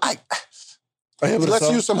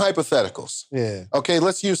 Let's use some hypotheticals. Yeah. Okay,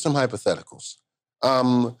 let's use some hypotheticals.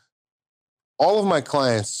 All of my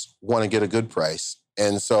clients want to get a good price.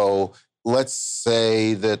 And so let's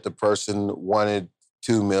say that the person wanted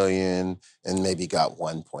 $2 million and maybe got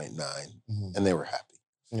 1.9 and they were happy.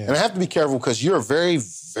 Yeah. And I have to be careful because you're a very,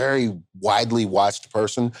 very widely watched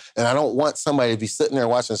person. And I don't want somebody to be sitting there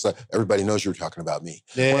watching this like, everybody knows you were talking about me.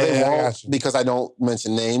 Yeah, well, they won't I got you. Because I don't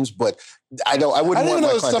mention names, but I wouldn't want my client to feel that way. I didn't even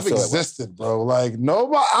know this stuff existed, bro. Like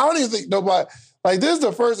nobody, I don't even think nobody, like this is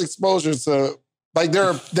the first exposure to, like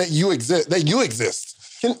that you exist.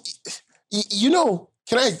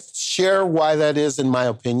 Can I share why that is in my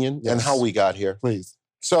opinion and how we got here? Please.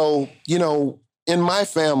 So, in my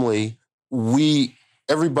family,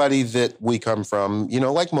 everybody that we come from,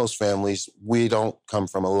 like most families, we don't come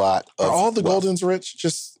from a lot of Are all the wealth. Goldens rich?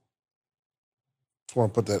 Just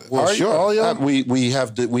want to put that. Well, sure. All we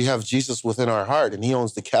have Jesus within our heart, and He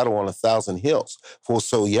owns the cattle on 1,000 hills. Well,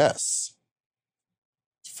 so yes.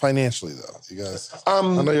 Financially, though, you guys. I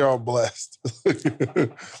know you're all blessed.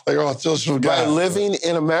 Like all children of God. By living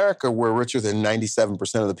in America, we're richer than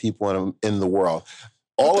 97% of the people in the world.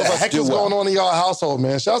 All what of the us heck do is well. going on in y'all household,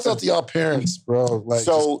 man? Shouts out to y'all parents, bro. Like,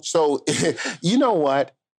 so you know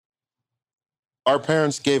what? Our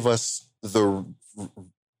parents gave us the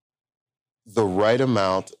right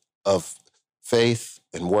amount of faith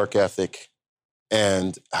and work ethic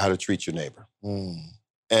and how to treat your neighbor.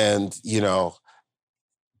 And,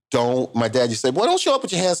 my dad used to say, boy, don't show up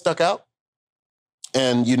with your hands stuck out.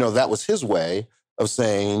 And, that was his way of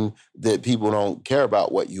saying that people don't care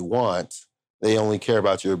about what you want. They only care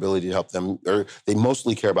about your ability to help them, or they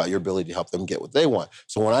mostly care about your ability to help them get what they want.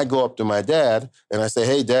 So when I go up to my dad and I say,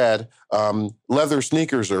 hey, Dad, leather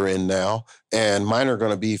sneakers are in now, and mine are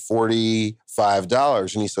going to be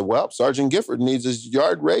 $45. And he said, well, Sergeant Gifford needs his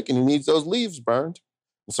yard rake and he needs those leaves burned.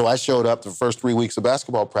 And so I showed up the first 3 weeks of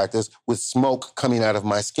basketball practice with smoke coming out of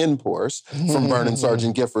my skin pores from burning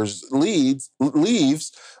Sergeant Gifford's leaves.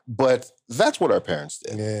 But that's what our parents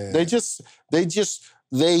did. Yeah.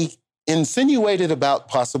 They insinuated about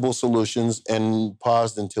possible solutions and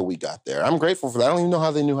paused until we got there. I'm grateful for that. I don't even know how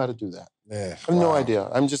they knew how to do that. Yeah, I have no idea.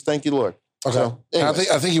 I'm just, thank you, Lord. Okay. So, I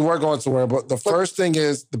think you were going somewhere, but the first thing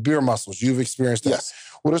is the beer muscles. You've experienced that. Yes.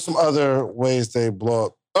 What are some other ways they blow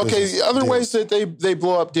up? Okay, the other ways that they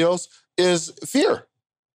blow up deals is fear.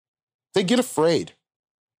 They get afraid.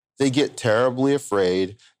 They get terribly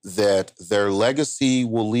afraid that their legacy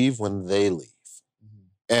will leave when they leave.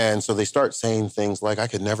 And so they start saying things like, I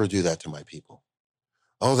could never do that to my people.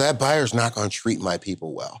 Oh, that buyer's not going to treat my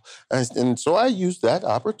people well. And so I use that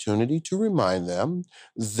opportunity to remind them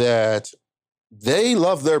that they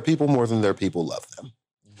love their people more than their people love them.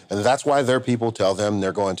 And that's why their people tell them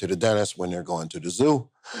they're going to the dentist when they're going to the zoo.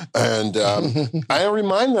 And I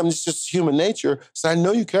remind them it's just human nature. So I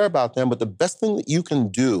know you care about them, but the best thing that you can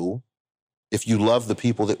do if you love the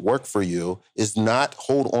people that work for you is not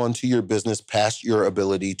hold on to your business past your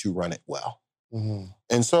ability to run it well.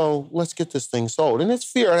 And so let's get this thing sold. And it's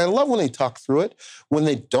fear. And I love when they talk through it. When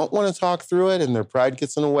they don't want to talk through it and their pride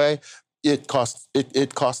gets in the way, it costs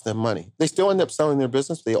them money. They still end up selling their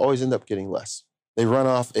business, but they always end up getting less. They run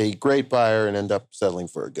off a great buyer and end up settling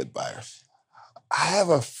for a good buyer. I have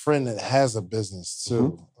a friend that has a business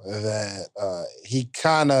too, that he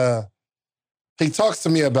talks to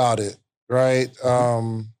me about it, right? I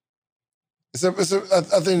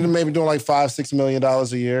think they're maybe doing like $5-6 million a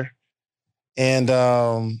year. And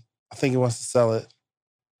I think he wants to sell it.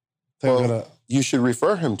 You should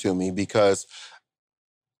refer him to me because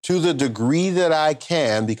to the degree that I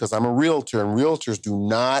can, because I'm a realtor and realtors do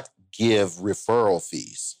not give referral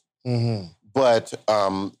fees. But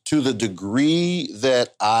to the degree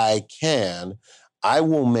that I can, I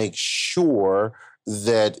will make sure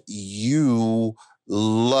that you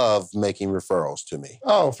love making referrals to me.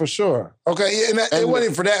 Oh, for sure. Okay, and it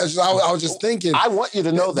wasn't for that. I was just thinking. I want you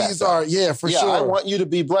to know that. These are, for sure. I want you to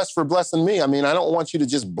be blessed for blessing me. I mean, I don't want you to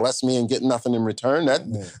just bless me and get nothing in return.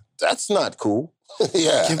 That's not cool.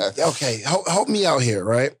 Okay, help me out here,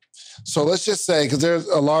 right? So let's just say, because there's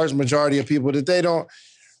a large majority of people that they don't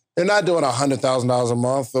They're not doing $100,000 a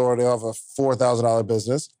month or they have a $4,000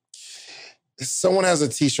 business. Someone has a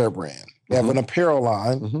t-shirt brand. They have an apparel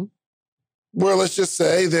line where let's just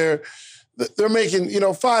say they're making,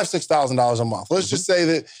 $5,000, $6,000 a month. Let's just say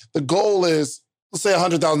that the goal is, let's say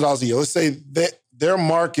 $100,000 a year. Let's say that their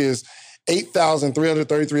mark is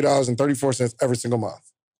 $8,333.34 every single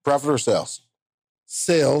month. Profit or sales?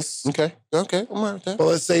 Sales. Okay. I'm all right with that. But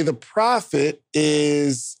let's say the profit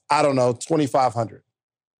is, I don't know, $2,500.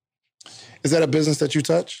 Is that a business that you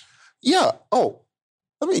touch? Yeah. Oh,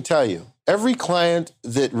 let me tell you, every client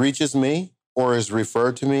that reaches me or is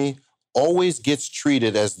referred to me always gets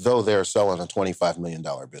treated as though they're selling a $25 million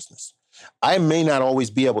business. I may not always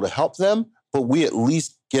be able to help them, but we at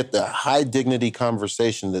least get the high dignity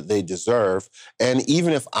conversation that they deserve. And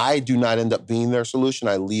even if I do not end up being their solution,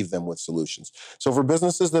 I leave them with solutions. So for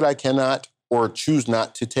businesses that I cannot or choose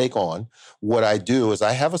not to take on, what I do is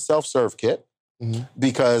I have a self-serve kit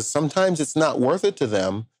because sometimes it's not worth it to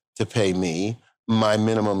them to pay me my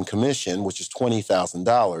minimum commission, which is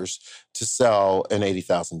 $20,000, to sell an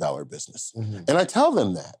 $80,000 business. And I tell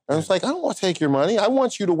them that. And it's like, I don't want to take your money. I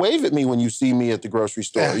want you to wave at me when you see me at the grocery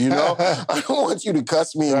store, I don't want you to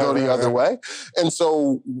cuss me and go the other way. And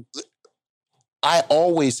so I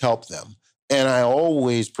always help them. And I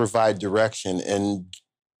always provide direction and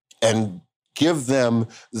give them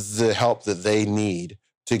the help that they need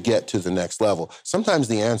to get to the next level. Sometimes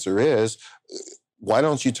the answer is, why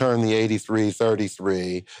don't you turn the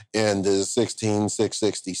 8333 into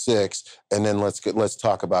 16666, and then let's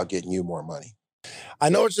talk about getting you more money. I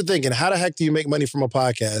know what you're thinking. How the heck do you make money from a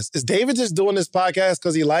podcast? Is David just doing this podcast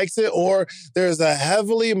because he likes it, or there's a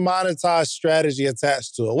heavily monetized strategy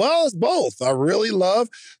attached to it? Well, it's both. I really love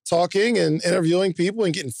talking and interviewing people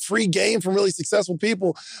and getting free game from really successful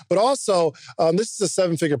people. But also, this is a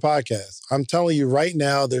 7-figure podcast. I'm telling you right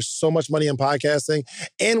now, there's so much money in podcasting,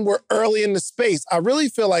 and we're early in the space. I really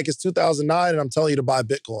feel like it's 2009, and I'm telling you to buy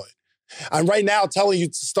Bitcoin. I'm right now telling you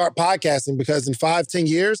to start podcasting because in 5-10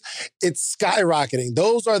 years, it's skyrocketing.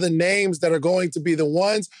 Those are the names that are going to be the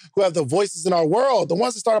ones who have the voices in our world, the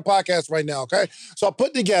ones that start a podcast right now, okay? So I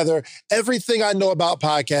put together everything I know about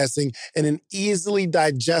podcasting in an easily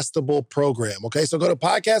digestible program, okay? So go to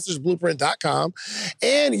podcastersblueprint.com,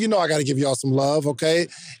 and I got to give y'all some love, okay?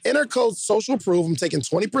 Enter code SOCIALPROOF. I'm taking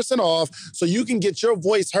 20% off so you can get your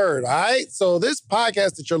voice heard, all right? So this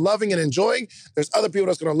podcast that you're loving and enjoying, there's other people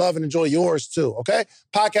that's going to love and enjoy yours too, okay?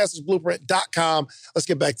 Podcastersblueprint.com. Let's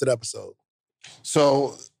get back to the episode.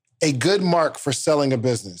 So a good mark for selling a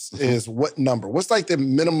business is what number? What's like the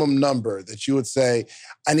minimum number that you would say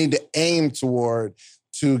I need to aim toward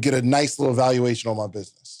to get a nice little valuation on my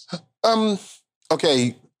business?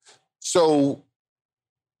 Okay, so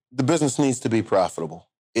the business needs to be profitable.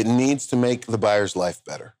 It needs to make the buyer's life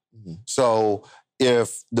better. So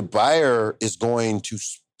if the buyer is going to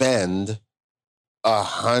spend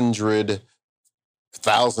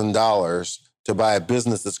 $100,000 to buy a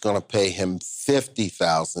business that's going to pay him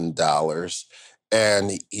 $50,000,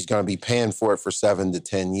 and he's going to be paying for it for 7 to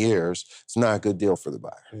 10 years, it's not a good deal for the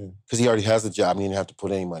buyer because he already has a job and he didn't have to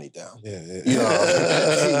put any money down. He can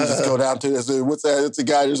just go down to what's that? It's a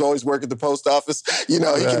guy who's always working at the post office. He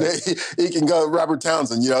can go Robert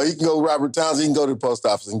Townsend. He can go Robert Townsend. He can go to the post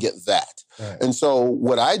office and get that. And so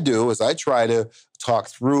what I do is I try to talk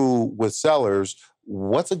through with sellers,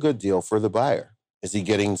 what's a good deal for the buyer? Is he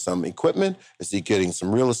getting some equipment? Is he getting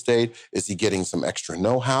some real estate? Is he getting some extra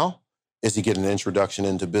know-how? Is he getting an introduction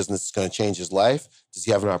into business that's going to change his life? Does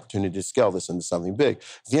he have an opportunity to scale this into something big?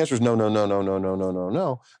 If the answer is no,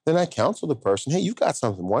 then I counsel the person, hey, you've got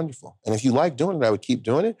something wonderful. And if you like doing it, I would keep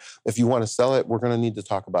doing it. If you want to sell it, we're going to need to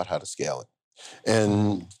talk about how to scale it.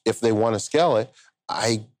 And if they want to scale it,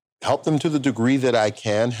 I help them to the degree that I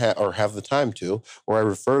can or have the time to, or I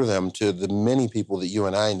refer them to the many people that you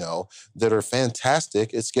and I know that are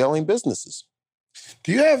fantastic at scaling businesses.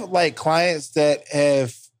 Do you have clients that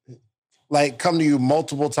have come to you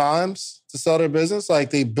multiple times to sell their business?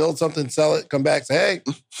 Like they build something, sell it, come back, say,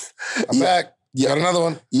 hey, I'm back. Got another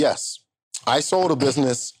one. Yes. I sold a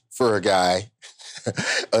business for a guy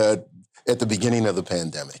at the beginning of the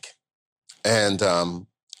pandemic. And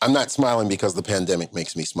I'm not smiling because the pandemic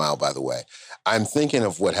makes me smile, by the way. I'm thinking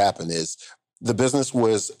of what happened is the business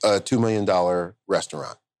was a $2 million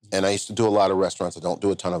restaurant. And I used to do a lot of restaurants. I don't do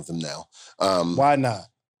a ton of them now. Why not?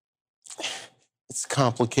 It's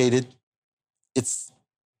complicated.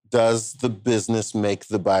 Does the business make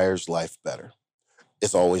the buyer's life better?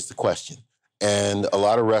 It's always the question. And a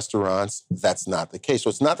lot of restaurants, that's not the case.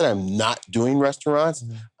 So it's not that I'm not doing restaurants.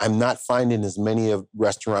 Mm-hmm. I'm not finding as many of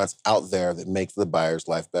restaurants out there that make the buyer's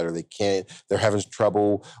life better. They're having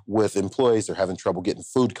trouble with employees. They're having trouble getting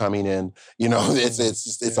food coming in. You know,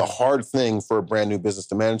 it's a hard thing for a brand new business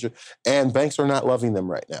to manage. And banks are not loving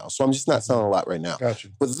them right now. So I'm just not selling a lot right now. Gotcha.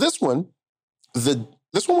 But this one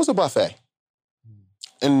was a buffet.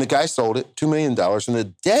 And the guy sold it, $2 million. And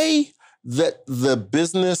the day that the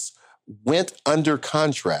business went under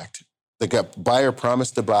contract, the buyer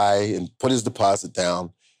promised to buy and put his deposit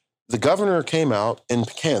down, the governor came out in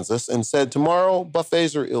Kansas and said, tomorrow,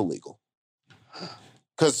 buffets are illegal.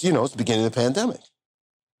 Because, it's the beginning of the pandemic.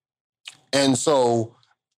 And so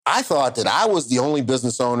I thought that I was the only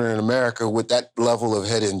business owner in America with that level of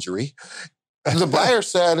head injury. And the buyer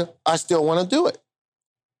said, I still want to do it.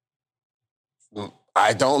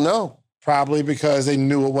 I don't know. Probably because they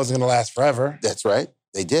knew it wasn't going to last forever. That's right.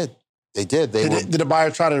 They did. Did the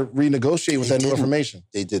buyer try to renegotiate with that new information?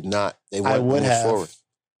 They did not. They went forward.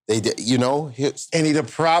 They did. And he'd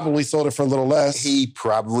have probably sold it for a little less. He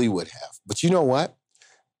probably would have. But you know what?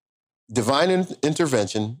 Divine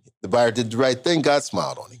intervention. The buyer did the right thing. God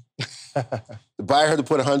smiled on him. The buyer had to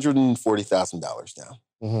put $140,000 down.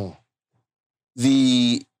 Mm-hmm.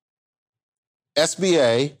 The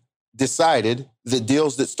SBA decided that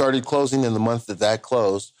deals that started closing in the month that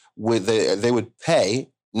closed, they would pay,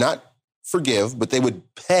 not forgive, but they would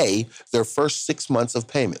pay their first 6 months of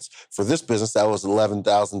payments. For this business, that was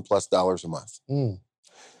 $11,000+ a month. Mm.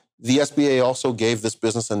 The SBA also gave this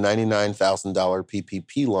business a $99,000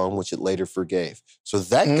 PPP loan, which it later forgave. So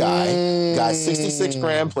that guy got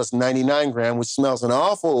 $66,000 plus $99,000, which smells an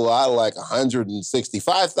awful lot like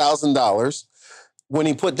 $165,000 when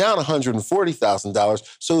he put down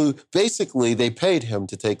 $140,000. So basically, they paid him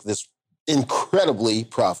to take this incredibly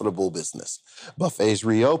profitable business. Buffets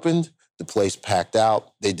reopened. The place packed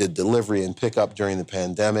out. They did delivery and pickup during the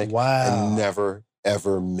pandemic. Wow. And never,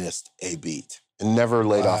 ever missed a beat. And never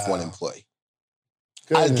laid off one employee.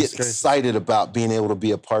 I get excited about being able to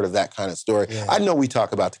be a part of that kind of story. Yeah. I know we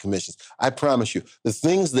talk about the commissions. I promise you, the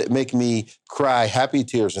things that make me cry happy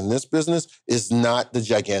tears in this business is not the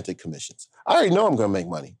gigantic commissions. I already know I'm going to make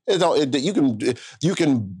money. You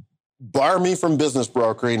can bar me from business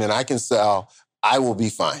brokering and I can sell. I will be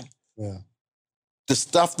fine. Yeah. The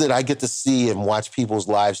stuff that I get to see and watch people's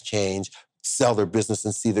lives change, sell their business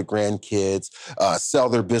and see their grandkids, sell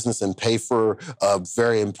their business and pay for a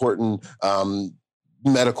very important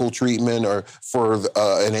medical treatment or for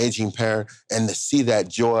an aging parent, and to see that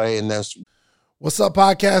joy and that's... What's up,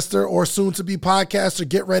 podcaster or soon-to-be podcaster?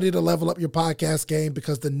 Get ready to level up your podcast game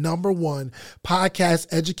because the #1 podcast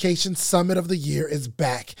education summit of the year is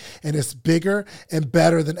back, and it's bigger and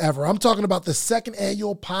better than ever. I'm talking about the 2nd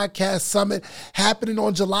annual podcast summit happening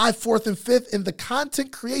on July 4th and 5th in the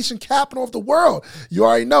content creation capital of the world. You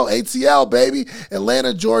already know, ATL, baby.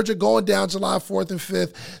 Atlanta, Georgia, going down July 4th and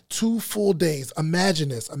 5th. 2 full days. Imagine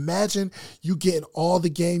this. Imagine you getting all the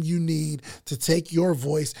game you need to take your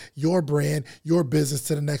voice, your brand, your business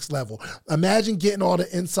to the next level. Imagine getting all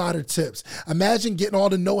the insider tips. Imagine getting all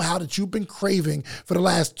the know-how that you've been craving for the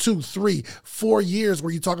last 2, 3, 4 years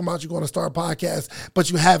where you're talking about you're going to start a podcast, but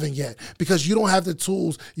you haven't yet because you don't have the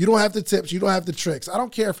tools, you don't have the tips, you don't have the tricks. I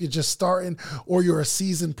don't care if you're just starting or you're a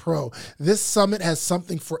seasoned pro. This summit has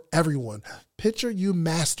something for everyone. Picture you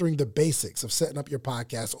mastering the basics of setting up your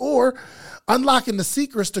podcast or unlocking the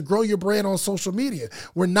secrets to grow your brand on social media.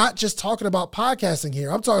 We're not just talking about podcasting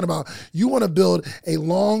here. I'm talking about you want to build a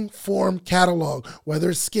long form catalog,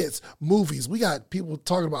 whether it's skits, movies. We got people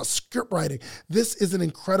talking about script writing. This is an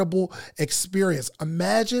incredible experience.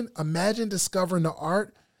 Imagine discovering the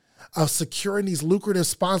art of securing these lucrative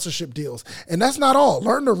sponsorship deals. And that's not all.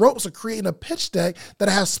 Learn the ropes of creating a pitch deck that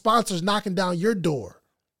has sponsors knocking down your door.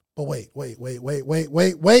 But wait.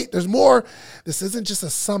 There's more. This isn't just a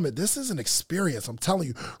summit. This is an experience. I'm telling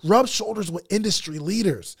you. Rub shoulders with industry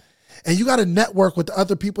leaders. And you got to network with the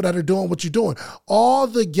other people that are doing what you're doing. All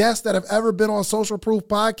the guests that have ever been on Social Proof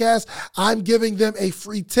Podcast, I'm giving them a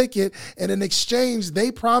free ticket. And in exchange,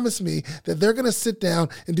 they promise me that they're going to sit down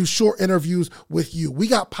and do short interviews with you. We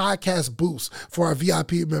got podcast booths for our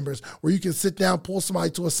VIP members where you can sit down, pull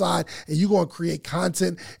somebody to a side, and you're going to create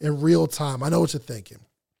content in real time. I know what you're thinking.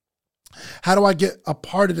 How do I get a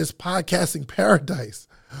part of this podcasting paradise?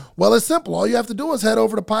 Well, it's simple. All you have to do is head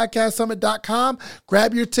over to podcastsummit.com,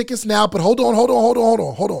 grab your tickets now, but hold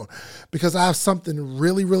on, because I have something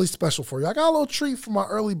really, really special for you. I got a little treat for my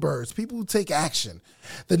early birds, people who take action.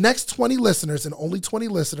 The next 20 listeners and only 20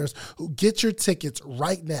 listeners who get your tickets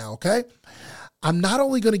right now, okay? I'm not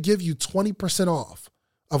only going to give you 20% off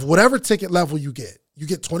of whatever ticket level you get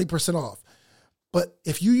 20% off. But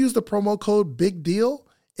if you use the promo code Big Deal,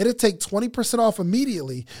 it'll take 20% off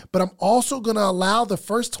immediately. But I'm also going to allow the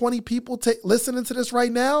first 20 people listening to this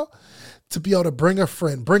right now to be able to bring a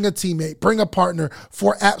friend, bring a teammate, bring a partner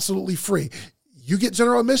for absolutely free. You get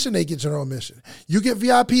general admission, they get general admission. You get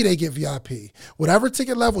VIP, they get VIP. Whatever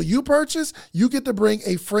ticket level you purchase, you get to bring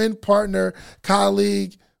a friend, partner,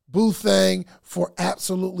 colleague, boo thing for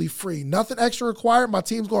absolutely free. Nothing extra required. My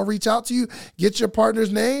team's going to reach out to you, get your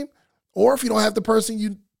partner's name, or if you don't have the person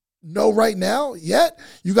you know right now yet,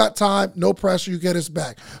 you got time, no pressure, you get us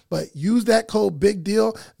back. But use that code Big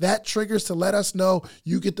Deal. That triggers to let us know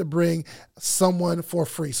you get to bring someone for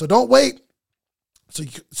free. So don't wait. So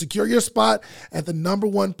secure your spot at the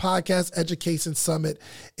 #1 podcast education summit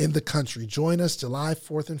in the country. Join us July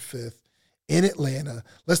 4th and 5th in Atlanta.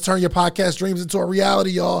 Let's turn your podcast dreams into a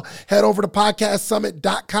reality, y'all. Head over to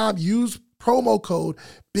podcastsummit.com. Use promo code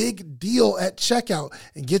Big Deal at checkout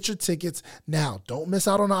and get your tickets now. Don't miss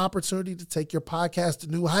out on the opportunity to take your podcast to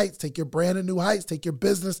new heights, take your brand to new heights, take your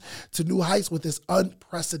business to new heights with this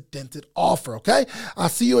unprecedented offer, okay? I'll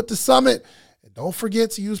see you at the summit. And don't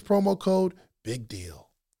forget to use promo code Big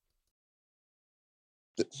Deal.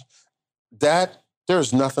 That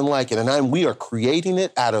there's nothing like it. And we are creating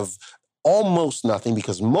it out of almost nothing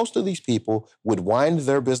because most of these people would wind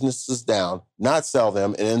their businesses down, not sell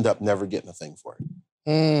them, and end up never getting a thing for it.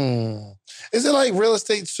 Is it like real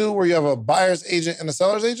estate too, where you have a buyer's agent and a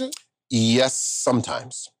seller's agent? Yes,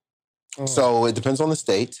 sometimes. So it depends on the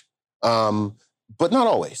state, but not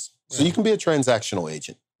always. So you can be a transactional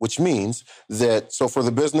agent, which means that, so for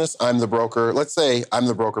the business, I'm the broker. Let's say I'm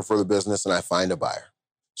the broker for the business and I find a buyer.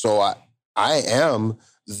 So I am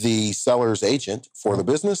the seller's agent for the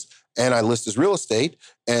business and I list as real estate.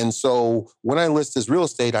 And so when I list as real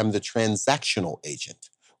estate, I'm the transactional agent,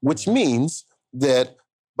 which means that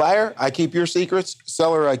buyer, I keep your secrets.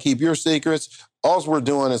 Seller, I keep your secrets. All we're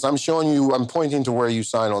doing is I'm pointing to where you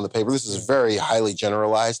sign on the paper. This is very highly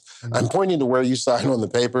generalized. I'm pointing to where you sign on the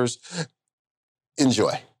papers.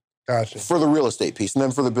 Enjoy. Gotcha. For the real estate piece. And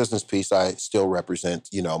then for the business piece, I still represent,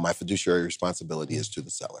 my fiduciary responsibility is to the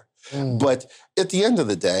seller. But at the end of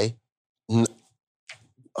the day,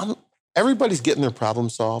 everybody's getting their problem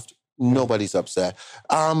solved. Nobody's upset.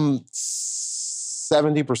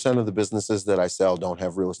 70% of the businesses that I sell don't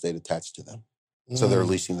have real estate attached to them. So they're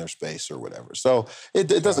leasing their space or whatever. So it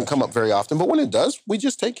doesn't come up very often. But when it does, we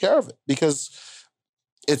just take care of it because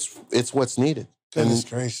it's what's needed. Goodness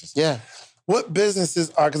gracious. Yeah. What businesses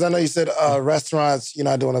are, because I know you said restaurants, you're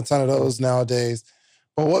not doing a ton of those nowadays,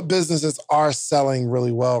 but what businesses are selling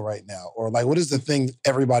really well right now? Or like, what is the thing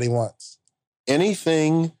everybody wants?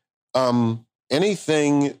 Anything, I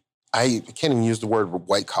can't even use the word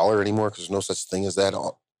white collar anymore because there's no such thing as that,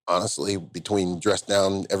 honestly, between dressed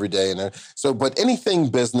down every day and so, but anything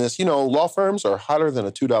business, law firms are hotter than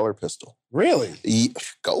a $2 pistol. Really?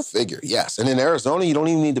 Go figure, yes. And in Arizona, you don't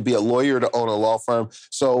even need to be a lawyer to own a law firm.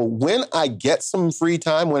 So when I get some free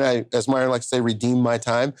time, when I, as Myron likes to say, redeem my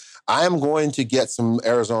time, I am going to get some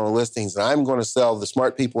Arizona listings and I'm going to sell the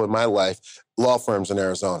smart people in my life law firms in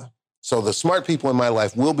Arizona. So the smart people in my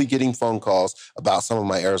life will be getting phone calls about some of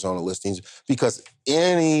my Arizona listings because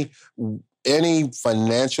any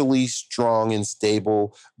financially strong and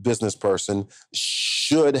stable business person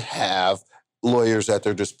should have lawyers at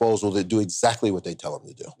their disposal that do exactly what they tell them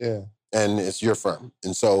to do. Yeah. And it's your firm.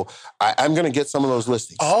 And so I'm going to get some of those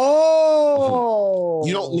listings. Oh.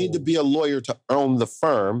 You don't need to be a lawyer to own the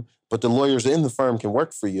firm, but the lawyers in the firm can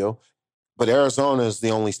work for you. But Arizona is the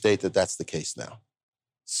only state that's the case now.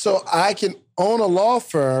 So I can own a law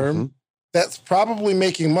firm that's probably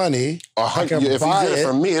making money. If you hear it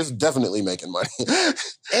from me, it's definitely making money.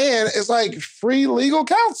 And it's like free legal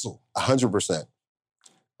counsel. 100%.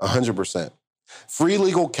 100%. Free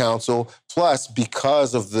legal counsel, plus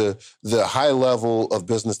because of the high level of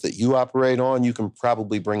business that you operate on, you can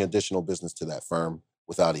probably bring additional business to that firm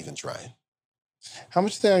without even trying. How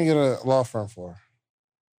much do you think I can get a law firm for?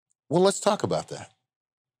 Well, let's talk about that.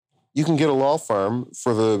 You can get a law firm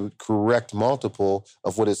for the correct multiple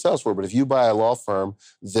of what it sells for. But if you buy a law firm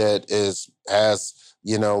that has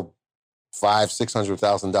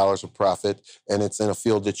 $500,000-$600,000 of profit, and it's in a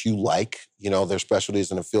field that you like, their specialty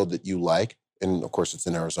is in a field that you like, and of course it's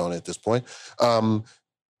in Arizona at this point,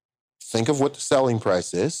 think of what the selling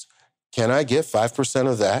price is. Can I get 5%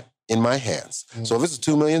 of that in my hands? So if it's a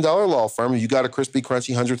 $2 million law firm, you got a crispy,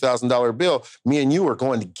 crunchy $100,000 bill, me and you are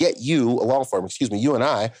going to get you a law firm. You and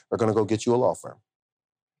I are going to go get you a law firm.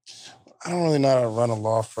 I don't really know how to run a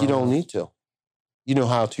law firm. You don't need to. You know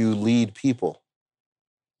how to lead people.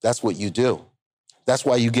 That's what you do. That's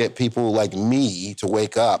why you get people like me to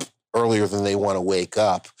wake up earlier than they want to wake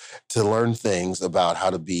up to learn things about how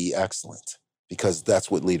to be excellent, because that's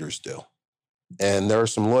what leaders do. And there are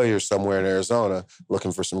some lawyers somewhere in Arizona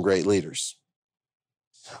looking for some great leaders.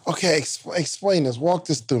 Okay, explain this. Walk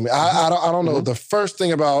this through me. I don't know the first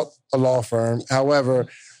thing about a law firm. However,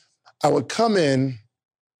 I would come in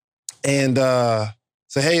and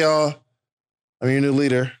say, "Hey, y'all, I'm your new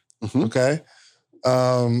leader." Okay,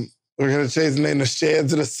 we're gonna change the name to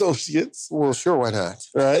Shands and Associates. Well, sure, why not?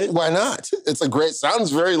 Right? Why not? It's a great.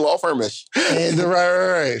 Sounds very law firmish. And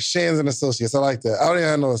right. Shands and Associates. I like that. I don't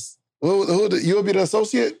even know. Who you will be the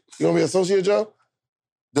associate? You want to be associate, Joe?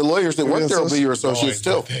 The lawyers that work there will be your associates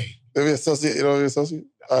too. They'll be associate. You know, be associate.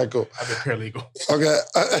 All right, cool. I've been paralegal.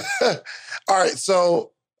 Okay. All right.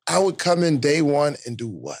 So I would come in day one and do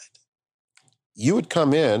what? You would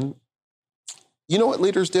come in. You know what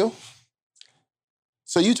leaders do?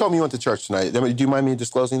 So you told me you went to church tonight. Do you mind me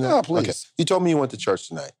disclosing that? No, please. Okay. You told me you went to church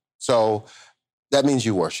tonight. So that means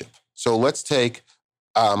you worship. So let's take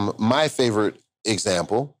my favorite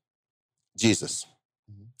example, Jesus.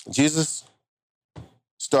 Jesus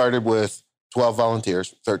started with 12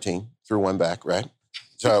 volunteers, 13, threw one back, right?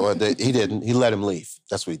 So he didn't. He let him leave.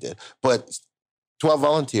 That's what he did. But 12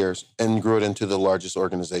 volunteers and grew it into the largest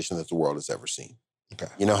organization that the world has ever seen.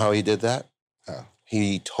 Okay. You know how he did that? How?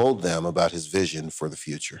 He told them about his vision for the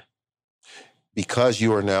future. Because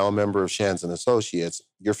you are now a member of Shands and Associates,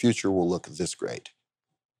 your future will look this great.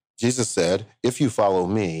 Jesus said, if you follow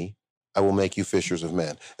me, I will make you fishers of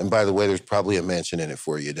men. And by the way, there's probably a mansion in it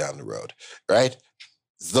for you down the road, right?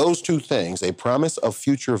 Those two things, a promise of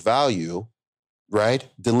future value, right,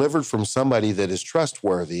 delivered from somebody that is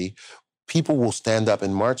trustworthy, people will stand up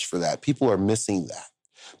and march for that. People are missing that.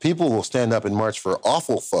 People will stand up and march for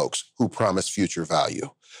awful folks who promise future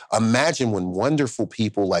value. Imagine when wonderful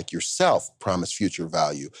people like yourself promise future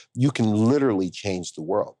value. You can literally change the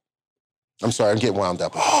world. I'm sorry, I'm getting wound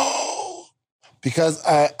up. Because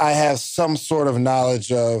I have some sort of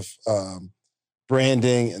knowledge of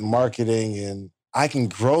branding and marketing, and I can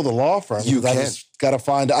grow the law firm. You can. I just got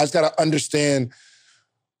to understand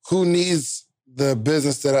who needs the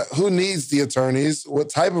business who needs the attorneys, what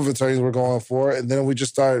type of attorneys we're going for, and then we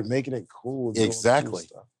just started making it cool. Exactly.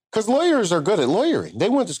 Because lawyers are good at lawyering. They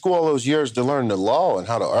went to school all those years to learn the law and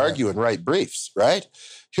how to argue and write briefs, right?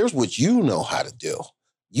 Here's what you know how to do.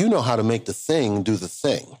 You know how to make the thing do the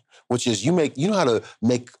thing, which is you know how to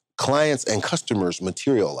make clients and customers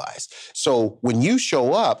materialize. So when you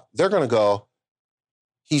show up, they're going to go,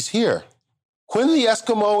 he's here. When the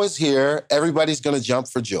Eskimo is here, everybody's going to jump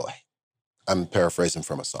for joy. I'm paraphrasing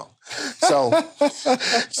from a song. So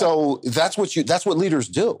that's what leaders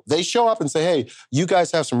do. They show up and say, hey, you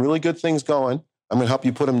guys have some really good things going. I'm going to help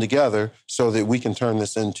you put them together so that we can turn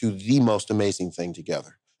this into the most amazing thing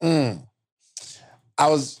together. I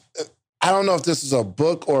don't know if this is a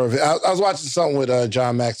book or I was watching something with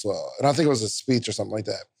John Maxwell, and I think it was a speech or something like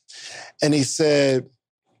that. And he said,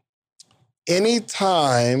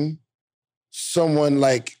 anytime someone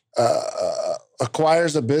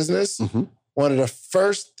acquires a business, one of the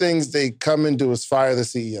first things they come and do is fire the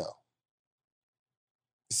CEO.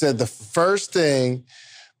 He said the first thing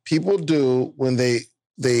people do when they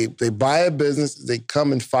buy a business, they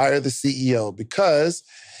come and fire the CEO, because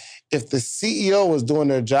if the CEO was doing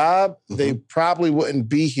their job, they probably wouldn't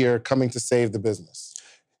be here coming to save the business.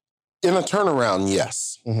 In a turnaround,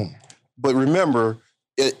 yes. But remember,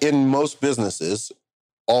 in most businesses,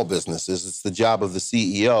 all businesses, it's the job of the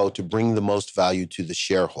CEO to bring the most value to the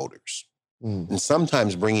shareholders. And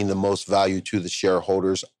sometimes bringing the most value to the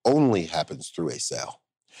shareholders only happens through a sale.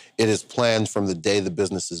 It is planned from the day the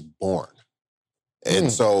business is born.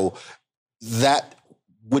 And so that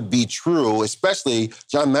would be true, especially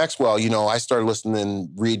John Maxwell. You know, I started listening,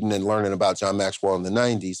 reading, and learning about John Maxwell in the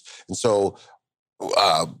 90s. And so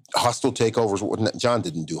hostile takeovers, John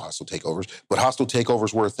didn't do hostile takeovers, but hostile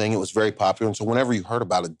takeovers were a thing. It was very popular. And so whenever you heard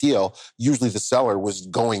about a deal, usually the seller was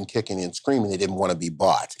going, kicking, and screaming. They didn't want to be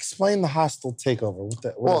bought. Explain the hostile takeover.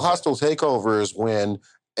 Hostile takeover is when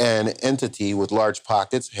an entity with large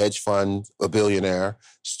pockets, hedge fund, a billionaire,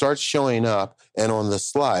 starts showing up and on the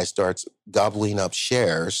sly starts gobbling up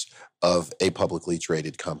shares of a publicly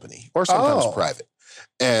traded company, or sometimes private.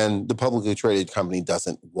 And the publicly traded company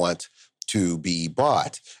doesn't want to be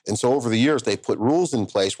bought. And so over the years, they put rules in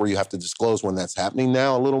place where you have to disclose when that's happening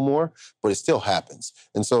now a little more, but it still happens.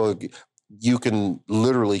 And so you can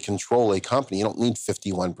literally control a company. You don't need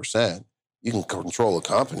 51%. You can control a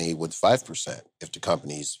company with 5%. If the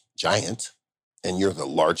company's giant and you're the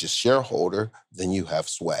largest shareholder, then you have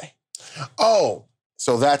sway. Oh,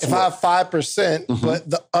 So that's if I have 5%, but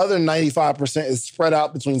the other 95% is spread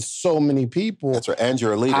out between so many people. That's right. And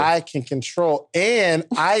you're a leader. I can control, and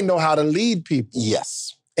I know how to lead people.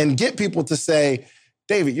 Yes. And get people to say,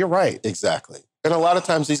 David, you're right. Exactly. And a lot of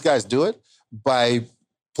times these guys do it by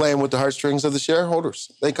playing with the heartstrings of the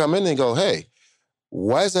shareholders. They come in and go, hey,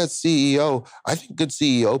 why is that CEO? I think good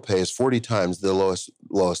CEO pay is 40 times the lowest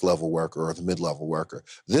level worker or the mid-level worker.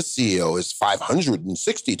 This CEO is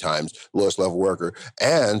 560 times the lowest level worker,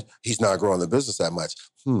 and he's not growing the business that much.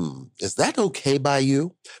 Is that okay by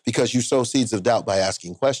you? Because you sow seeds of doubt by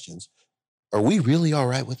asking questions. Are we really all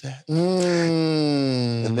right with that?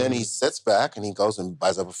 And then he sits back and he goes and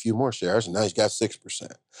buys up a few more shares, and now he's got 6%.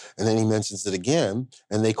 And then he mentions it again,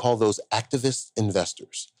 and they call those activist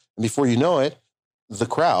investors. And before you know it, the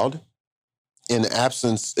crowd, in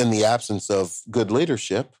the absence of good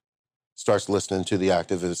leadership, starts listening to the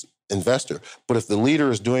activist investor. But if the leader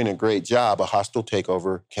is doing a great job, a hostile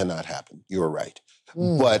takeover cannot happen. You're right.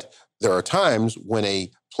 But there are times when a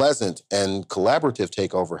pleasant and collaborative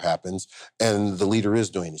takeover happens and the leader is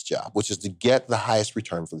doing his job, which is to get the highest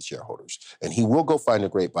return for the shareholders. And he will go find a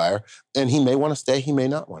great buyer, and he may want to stay, he may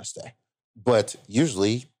not want to stay. But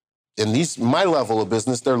usually, in my level of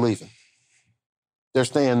business, they're leaving. They're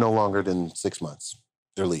staying no longer than 6 months.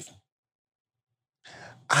 They're leaving.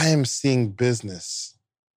 I am seeing business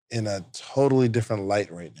in a totally different light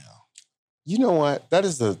right now. You know what? That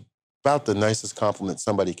is about the nicest compliment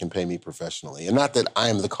somebody can pay me professionally. And not that I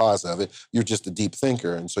am the cause of it. You're just a deep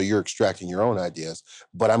thinker, and so you're extracting your own ideas.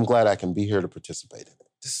 But I'm glad I can be here to participate in it.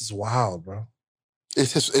 This is wild, bro.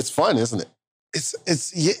 It's fun, isn't it?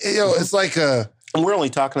 It's like a... And we're only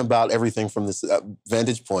talking about everything from this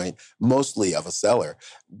vantage point, mostly of a seller.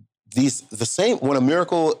 When a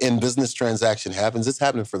miracle in business transaction happens, it's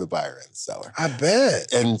happening for the buyer and the seller. I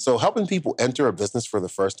bet. And so helping people enter a business for the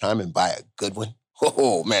first time and buy a good one,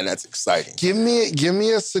 oh man, that's exciting. Give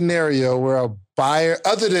me a scenario where a buyer,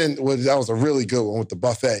 other than that was a really good one with the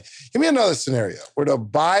buffet. Give me another scenario where the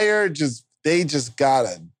buyer just got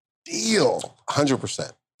a deal.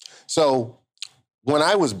 100%. So when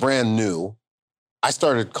I was brand new, I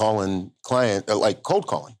started calling cold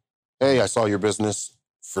calling. Hey, I saw your business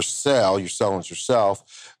for sale. You're selling it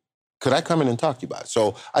yourself. Could I come in and talk to you about it?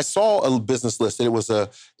 So I saw a business listed. It was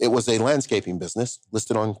a landscaping business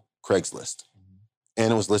listed on Craigslist.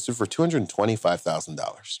 And it was listed for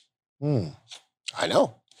 $225,000. I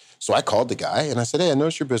know. So I called the guy and I said, hey, I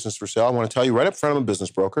noticed your business for sale. I want to tell you right up front, I'm a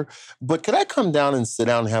business broker, but could I come down and sit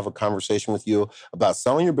down and have a conversation with you about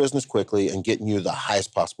selling your business quickly and getting you the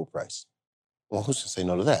highest possible price? Well, who's going to say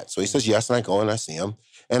no to that? So he says yes, and I go and I see him.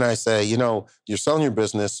 And I say, you're selling your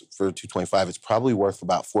business for $225. It's probably worth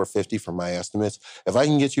about $450 from my estimates. If I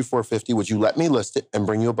can get you $450, would you let me list it and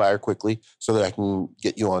bring you a buyer quickly so that I can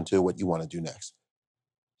get you onto what you want to do next?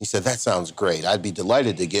 He said, that sounds great. I'd be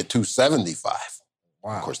delighted to get $275.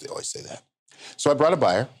 Wow. Of course, they always say that. So I brought a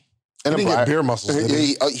buyer. And he didn't get beer muscles, did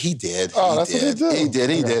he? He did. Oh, that's what he did?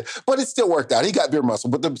 He did. But it still worked out. He got beer muscle.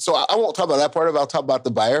 So I won't talk about that part of it. I'll talk about the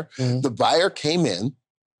buyer. The buyer came in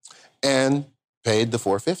and paid the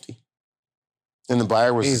 $450. And the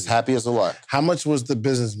buyer was as happy as a lark. How much was the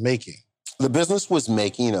business making? The business was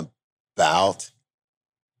making about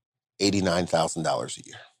 $89,000 a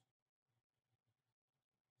year.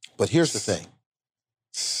 But here's the thing.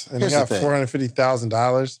 And he got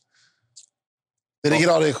 $450,000. Did he get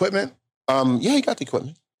all the equipment? Yeah, he got the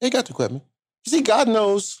equipment. You see, God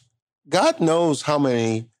knows how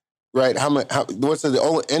many, right? What's it?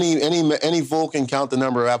 Any fool can count the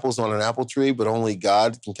number of apples on an apple tree, but only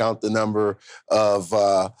God can count the number of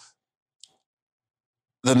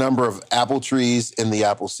apple trees in the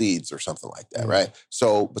apple seeds or something like that, right?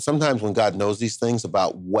 So, but sometimes when God knows these things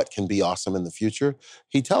about what can be awesome in the future,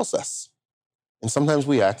 he tells us. And sometimes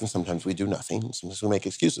we act and sometimes we do nothing. Sometimes we make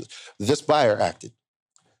excuses. This buyer acted.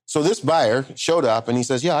 So this buyer showed up and he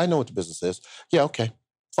says, yeah, I know what the business is. Yeah, okay,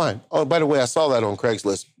 fine. Oh, by the way, I saw that on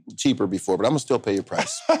Craigslist cheaper before, but I'm going to still pay your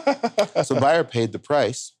price. So the buyer paid the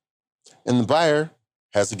price, and the buyer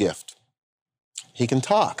has a gift. He can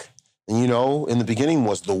talk. And in the beginning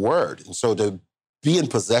was the word. And so to be in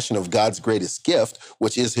possession of God's greatest gift,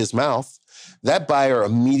 which is his mouth, that buyer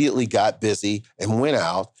immediately got busy and went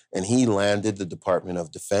out, and he landed the Department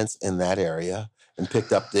of Defense in that area and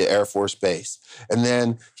picked up the Air Force Base. And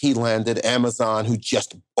then he landed Amazon, who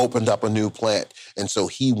just opened up a new plant. And so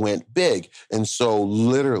he went big. And so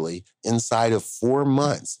literally inside of 4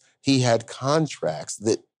 months, he had contracts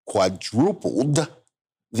that quadrupled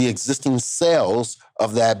the existing sales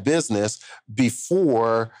of that business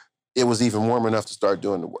before it was even warm enough to start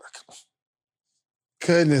doing the work.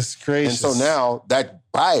 Goodness gracious. And so now that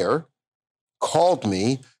buyer called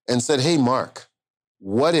me and said, hey, Mark,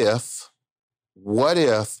 what if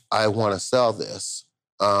I want to sell this?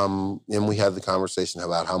 And we had the conversation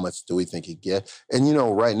about how much do we think he'd get. And,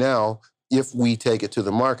 right now, if we take it to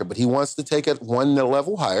the market, but he wants to take it one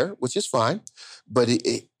level higher, which is fine. But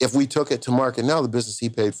if we took it to market now, the business he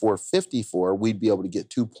paid $450 for, we'd be able to get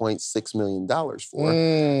 $2.6 million for,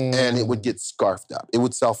 and it would get scarfed up. It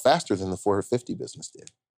would sell faster than the $450 business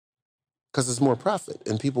did because it's more profit,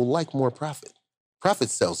 and people like more profit. Profit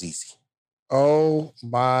sells easy. Oh,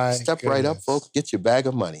 my Step goodness. right up, folks. Get your bag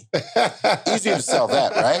of money. Easier to sell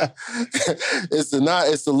that, right? It's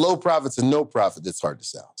the low profits and no profit that's hard to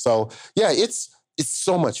sell. So, yeah, it's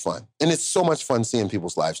so much fun. And it's so much fun seeing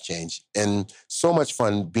people's lives change and so much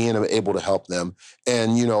fun being able to help them.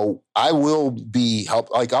 And, I will be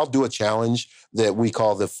I'll do a challenge that we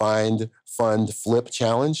call the Find, Fund, Flip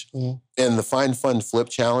Challenge. Mm-hmm. And the Find, Fund, Flip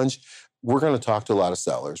Challenge, we're going to talk to a lot of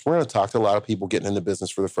sellers. We're going to talk to a lot of people getting into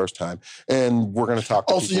business for the first time. And we're going to talk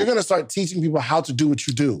to people. So you're going to start teaching people how to do what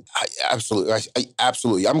you do? Absolutely.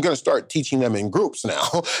 Absolutely. I'm going to start teaching them in groups now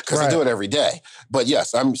because I do it every day. But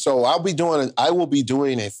yes, I will be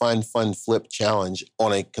doing a Find, Fund, Flip challenge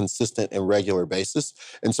on a consistent and regular basis.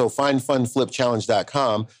 And so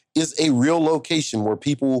findfundflipchallenge.com is a real location where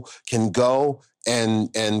people can go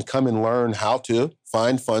and come and learn how to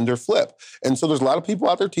find, fund, or flip. And so there's a lot of people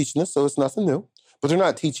out there teaching this, so it's nothing new. But they're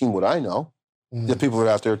not teaching what I know. The people that are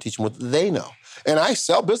out there are teaching what they know. And I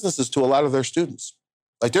sell businesses to a lot of their students.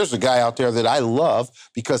 Like there's a guy out there that I love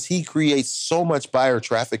because he creates so much buyer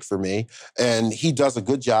traffic for me, and he does a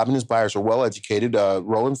good job, and his buyers are well-educated.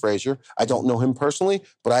 Roland Frazier. I don't know him personally,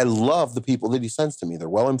 but I love the people that he sends to me. They're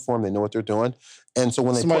well-informed. They know what they're doing. And so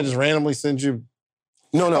when somebody just randomly sends you...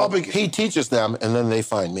 No. He teaches them, and then they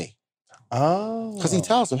find me. Oh. Because he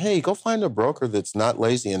tells them, hey, go find a broker that's not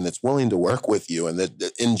lazy and that's willing to work with you and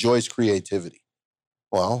that enjoys creativity.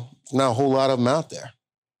 Well, there's not a whole lot of them out there.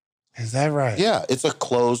 Is that right? Yeah, it's a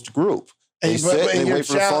closed group. They sit, they wait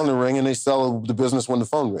for the phone to ring, and they sell the business when the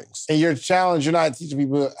phone rings. And your challenge, you're not teaching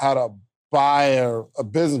people how to buy a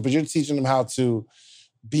business, but you're teaching them how to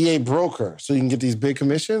be a broker so you can get these big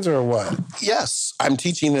commissions, or what? Yes. I'm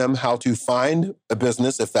teaching them how to find a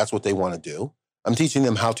business if that's what they want to do. I'm teaching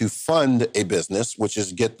them how to fund a business, which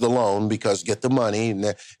is get the loan, because get the money,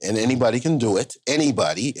 and anybody can do it.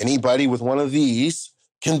 Anybody with one of these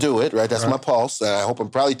can do it, right? That's my pulse. And I hope I'm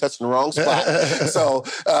probably touching the wrong spot.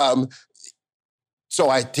 So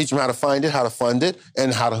I teach them how to find it, how to fund it,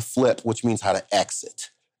 and how to flip, which means how to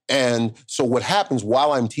exit. And so what happens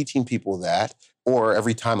while I'm teaching people that, or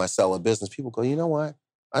every time I sell a business, people go, you know what?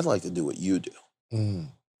 I'd like to do what you do.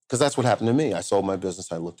 Because that's what happened to me. I sold my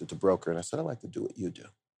business. I looked at the broker and I said, I'd like to do what you do.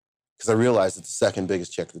 Because I realized that the second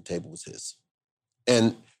biggest check at the table was his.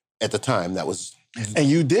 And at the time, that was... And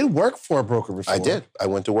you did work for a broker before. I did. I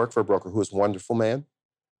went to work for a broker who was a wonderful man,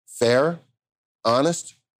 fair,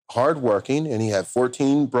 honest, hardworking, and he had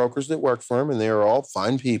 14 brokers that worked for him, and they were all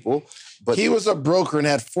fine people. But he was a broker and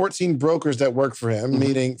had 14 brokers that worked for him,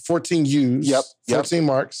 meaning 14 U's, 14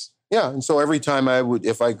 marks. Yeah, and so every time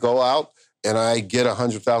if I go out and I get a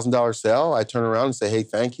 $100,000 sale, I turn around and say, hey,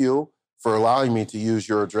 thank you for allowing me to use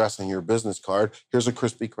your address on your business card. Here's a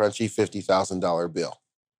crispy, crunchy $50,000 bill,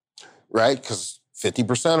 right? Because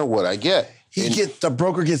 50% of what I get. The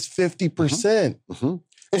broker gets 50%.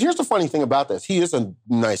 And here's the funny thing about this. He is a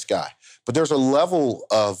nice guy, but there's a level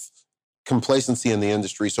of complacency in the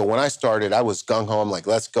industry. So when I started, I was gung-ho. I'm like,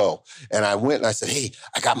 let's go. And I went and I said, hey,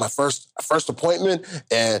 I got my first appointment,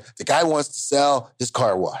 and the guy wants to sell his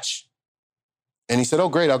car wash. And he said, oh,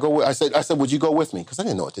 great, I'll go. I said, would you go with me? Because I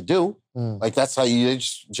didn't know what to do. Like, that's how you,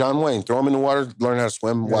 John Wayne, throw him in the water, learn how to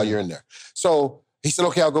swim while you're in there. So he said,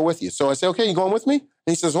 okay, I'll go with you. So I said, okay, you going with me? And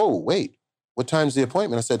he says, oh, wait, what time's the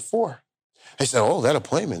appointment? I said, 4. I said, oh, that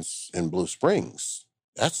appointment's in Blue Springs.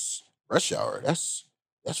 That's rush hour. That's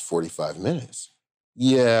 45 minutes.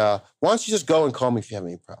 Yeah, why don't you just go and call me if you have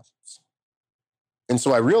any problems? And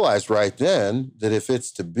so I realized right then that if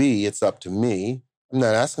it's to be, it's up to me. I'm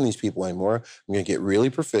not asking these people anymore. I'm going to get really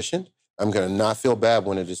proficient. I'm going to not feel bad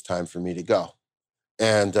when it is time for me to go.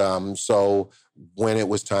 And so when it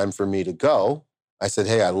was time for me to go, I said,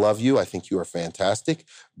 hey, I love you. I think you are fantastic.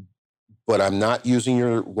 But I'm not using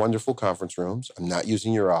your wonderful conference rooms. I'm not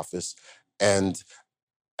using your office. And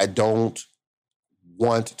I don't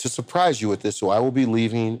want to surprise you with this. So I will be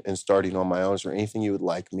leaving and starting on my own. Is there anything you would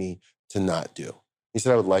like me to not do? He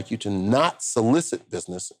said, I would like you to not solicit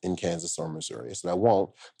business in Kansas or Missouri. I said, I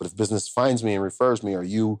won't. But if business finds me and refers me, are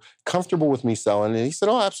you comfortable with me selling? And he said,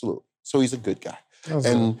 oh, absolutely. So he's a good guy.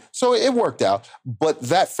 So it worked out. But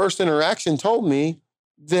that first interaction told me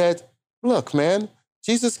that, look, man,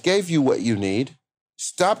 Jesus gave you what you need.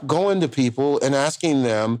 Stop going to people and asking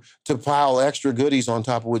them to pile extra goodies on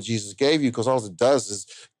top of what Jesus gave you, because all it does is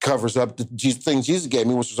covers up the thing Jesus gave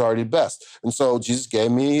me, which was already the best. And so Jesus gave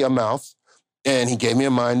me a mouth, and he gave me a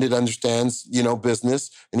mind that understands, business,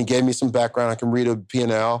 and he gave me some background. I can read a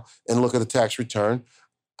P&L and look at the tax return.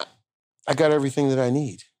 I got everything that I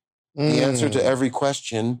need. The answer to every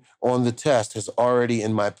question on the test is already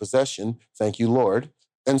in my possession. Thank you, Lord.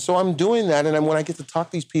 And so I'm doing that, and when I get to talk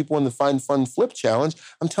to these people in the Find Fun Flip Challenge,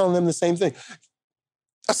 I'm telling them the same thing.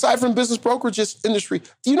 Aside from business brokerages industry,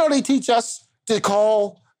 do you know they teach us to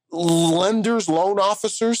call lenders loan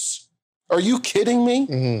officers? Are you kidding me?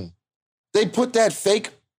 Mm-hmm. They put that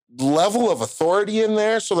fake level of authority in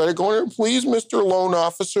there so that they're going, please, Mr. Loan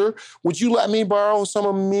Officer, would you let me borrow some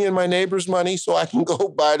of me and my neighbor's money so I can go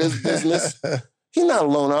buy this business? He's not a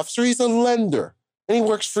loan officer, he's a lender. And he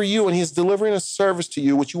works for you, and he's delivering a service to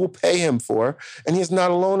you, which you will pay him for, and he's not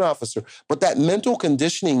a loan officer. But that mental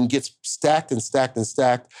conditioning gets stacked and stacked and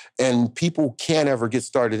stacked, and people can't ever get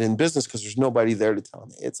started in business because there's nobody there to tell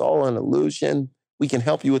them, it's all an illusion. We can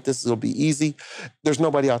help you with this. It'll be easy. There's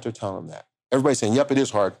nobody out there telling them that. Everybody's saying, yep, it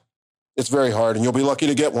is hard. It's very hard, and you'll be lucky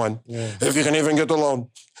to get one if you can even get the loan.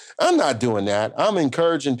 I'm not doing that. I'm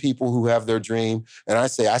encouraging people who have their dream, and I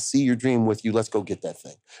say, I see your dream with you. Let's go get that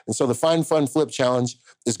thing. And so the Find Fun Flip Challenge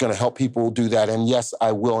is going to help people do that. And yes,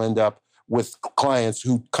 I will end up with clients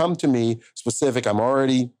who come to me specific. I'm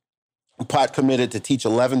already pot committed to teach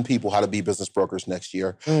 11 people how to be business brokers next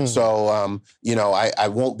year. So, I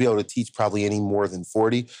won't be able to teach probably any more than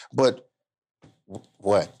 40, but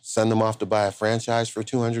what? Send them off to buy a franchise for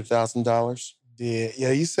 $200,000?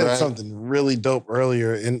 Yeah, you said something really dope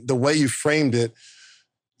earlier. And the way you framed it,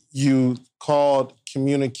 you called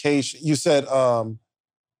communication. You said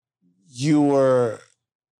you were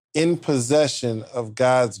in possession of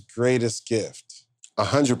God's greatest gift.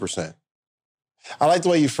 100%. I like the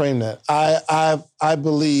way you framed that. I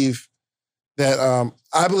believe that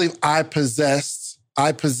I possess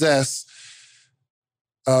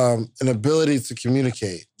an ability to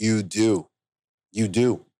communicate. You do.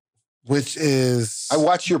 Which is... I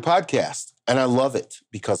watch your podcast, and I love it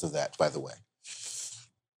because of that, by the way.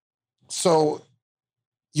 So,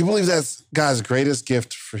 you believe that's God's greatest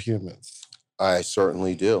gift for humans? I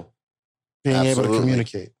certainly do. Being able to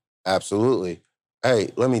communicate. Absolutely. Hey,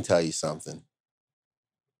 let me tell you something.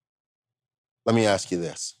 Let me ask you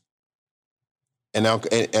this. And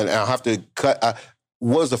I'll have to cut...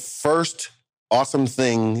 what was the first awesome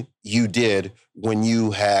thing you did when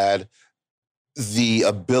you had the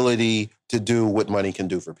ability to do what money can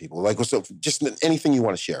do for people? Like, so just anything you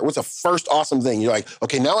want to share. What's the first awesome thing? You're like,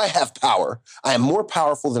 okay, now I have power. I am more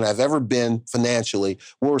powerful than I've ever been financially.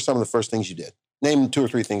 What were some of the first things you did? Name 2 or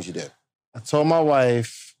 3 things you did. I told my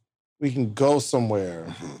wife we can go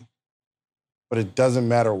somewhere, but it doesn't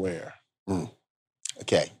matter where.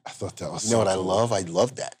 Okay. I thought that was You know what I love? I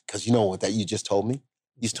love that. Because you know what that you just told me?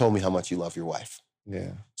 You just told me how much you love your wife.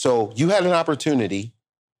 Yeah. So you had an opportunity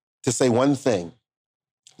to say one thing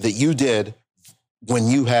that you did when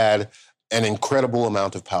you had an incredible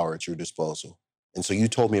amount of power at your disposal. And so you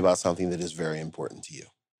told me about something that is very important to you.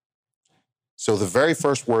 So the very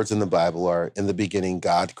first words in the Bible are, in the beginning,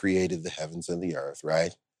 God created the heavens and the earth,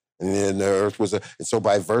 right? And then the earth was and so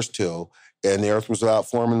by verse 2, and the earth was without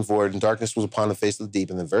form and void, and darkness was upon the face of the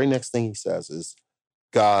deep. And the very next thing he says is,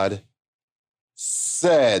 God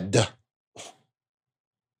said,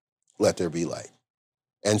 let there be light.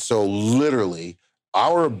 And so literally,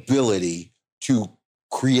 our ability to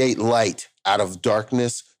create light out of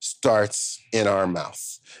darkness starts in our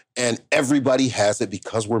mouth. And everybody has it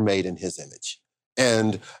because we're made in his image.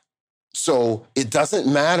 And so it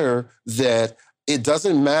doesn't matter that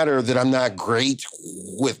I'm not great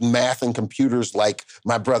with math and computers like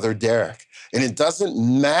my brother Derek. And it doesn't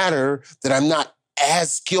matter that I'm not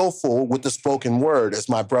as skillful with the spoken word as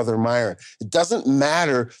my brother Myron. It doesn't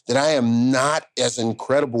matter that I am not as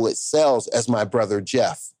incredible at sales as my brother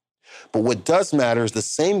Jeff. But what does matter is the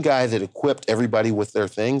same guy that equipped everybody with their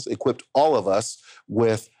things, equipped all of us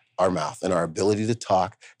with our mouth and our ability to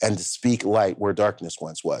talk and to speak light where darkness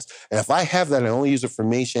once was. And if I have that and I only use it for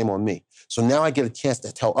me, shame on me. So now I get a chance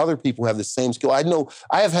to tell other people who have the same skill. I know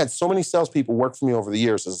I have had so many salespeople work for me over the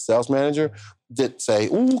years as a sales manager that say,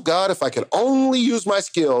 oh, God, if I could only use my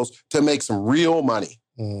skills to make some real money.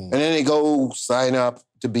 And then they go sign up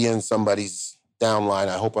to be in somebody's downline.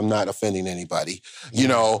 I hope I'm not offending anybody,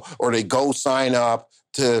 or they go sign up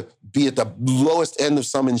to be at the lowest end of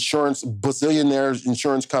some bazillionaire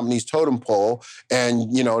insurance company's totem pole.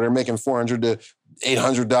 And, they're making $400 to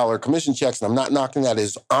 $800 commission checks, and I'm not knocking that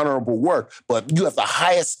as honorable work, but you have the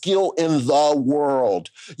highest skill in the world.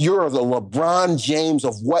 You're the LeBron James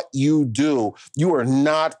of what you do. You are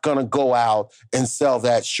not going to go out and sell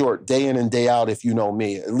that short day in and day out if you know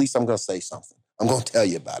me. At least I'm going to say something. I'm going to tell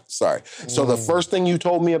you about it. Sorry. So the first thing you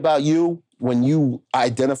told me about you when you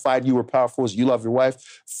identified you were powerful is you love your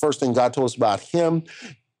wife. First thing God told us about him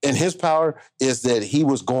and his power is that he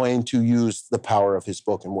was going to use the power of his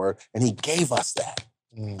spoken word, and he gave us that.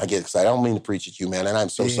 I get excited. I don't mean to preach at you, man, and I'm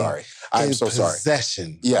so sorry. I'm so sorry.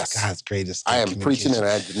 Possession. Yes. God's greatest. I am preaching, and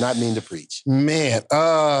I did not mean to preach. Man,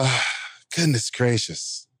 goodness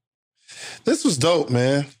gracious. This was dope,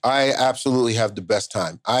 man. I absolutely have the best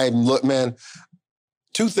time. Man,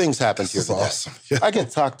 two things happened here today. Awesome. Yeah. I get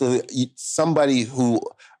to talk to somebody who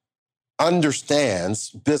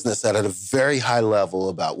understands business at a very high level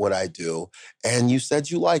about what I do, and you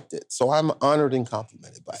said you liked it. So I'm honored and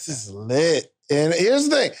complimented by This that. is lit. And here's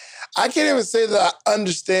the thing. I can't even say that I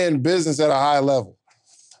understand business at a high level.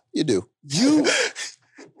 You do.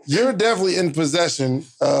 You're definitely in possession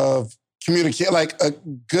of communicate, like a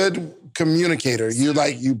good communicator.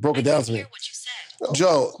 You broke it down to me.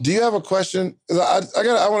 Joe, do you have a question? I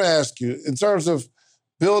want to ask you in terms of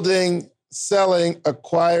building, selling,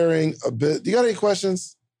 acquiring a bit. Do you got any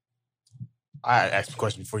questions? I asked a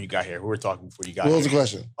question before you got here. We were talking before you got here. What was the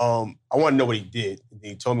question? I want to know what he did.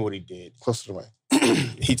 He told me what he did. Close to the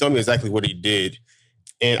mic. He told me exactly what he did.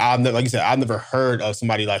 And like you said, I've never heard of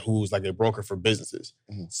somebody like who's like a broker for businesses.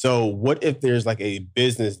 Mm-hmm. So what if there's like a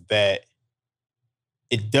business that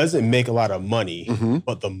it doesn't make a lot of money,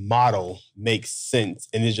 but the model makes sense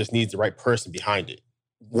and it just needs the right person behind it?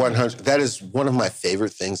 100. That is one of my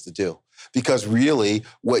favorite things to do. Because really,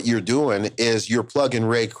 what you're doing is you're plugging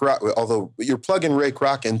Ray Kroc, although you're plugging Ray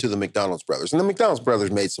Kroc into the McDonald's brothers. And the McDonald's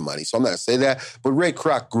brothers made some money, so I'm not going to say that. But Ray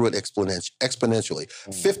Kroc grew it exponentially.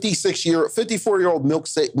 54-year-old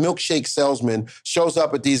milkshake salesman shows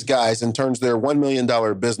up at these guys and turns their $1 million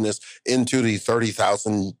business into the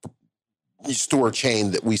 30,000 store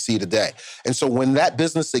chain that we see today. And so when that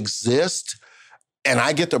business exists, and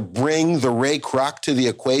I get to bring the Ray Kroc to the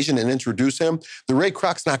equation and introduce him, the Ray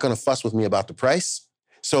Kroc's not going to fuss with me about the price.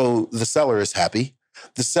 So the seller is happy.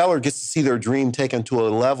 The seller gets to see their dream taken to a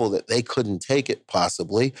level that they couldn't take it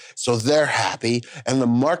possibly. So they're happy. And the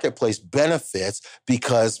marketplace benefits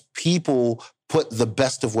because people put the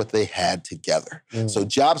best of what they had together. So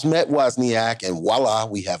Jobs met Wozniak, and voila,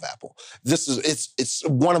 we have Apple. It's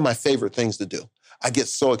one of my favorite things to do. I get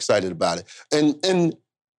so excited about it. And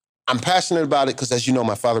I'm passionate about it because, as you know,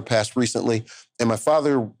 my father passed recently, and my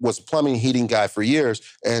father was a plumbing and heating guy for years,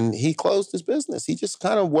 and he closed his business. He just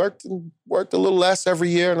kind of worked a little less every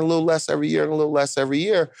year and a little less every year and a little less every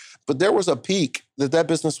year. But there was a peak that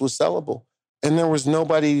business was sellable, and there was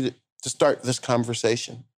nobody to start this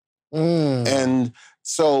conversation. And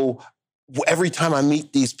so every time I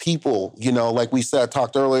meet these people, like we said, I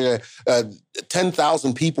talked earlier,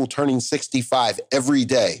 10,000 people turning 65 every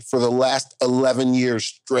day for the last 11 years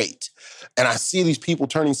straight. And I see these people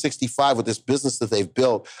turning 65 with this business that they've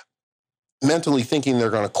built, mentally thinking they're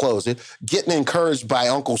going to close it, getting encouraged by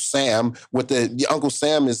Uncle Sam with the Uncle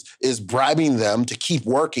Sam is bribing them to keep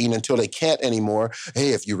working until they can't anymore.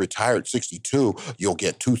 Hey, if you retire at 62, you'll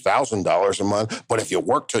get $2,000 a month. But if you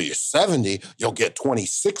work till you're 70, you'll get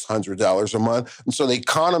 $2,600 a month. And so they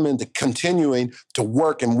con them into continuing to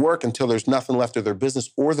work and work until there's nothing left of their business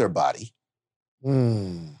or their body.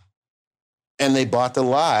 And they bought the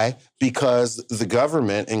lie because the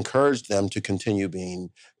government encouraged them to continue being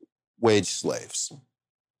wage slaves.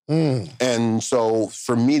 And so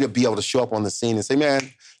for me to be able to show up on the scene and say,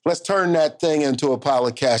 man, let's turn that thing into a pile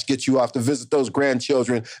of cash, get you off to visit those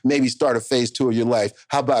grandchildren, maybe start a phase 2 of your life.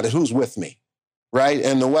 How about it? Who's with me? Right?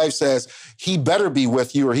 And the wife says, he better be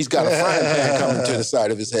with you or he's got a frying pan coming to the side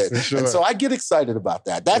of his head. Sure. And so I get excited about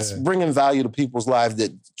that. That's bringing value to people's lives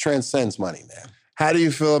that transcends money, man. How do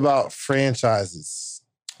you feel about franchises?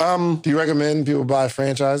 Do you recommend people buy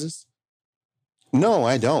franchises? No,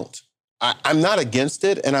 I don't. I'm not against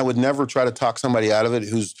it, and I would never try to talk somebody out of it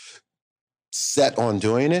who's set on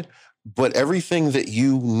doing it. But everything that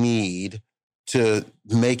you need to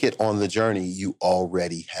make it on the journey, you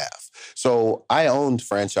already have. So I owned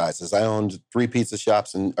franchises. I owned 3 pizza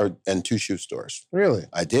shops and 2 shoe stores. Really?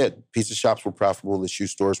 I did. Pizza shops were profitable. The shoe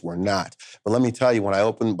stores were not. But let me tell you, when I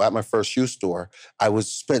bought my first shoe store, I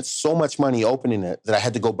spent so much money opening it that I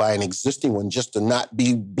had to go buy an existing one just to not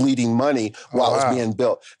be bleeding money while it was being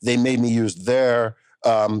built. They made me use their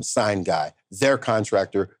sign guy, their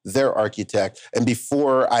contractor, their architect. And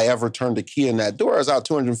before I ever turned a key in that door, I was out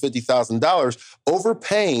 $250,000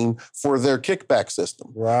 overpaying for their kickback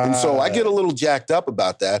system. Right. And so I get a little jacked up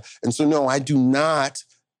about that. And so, no, I do not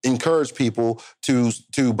encourage people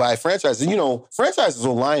to buy franchises. You know, franchises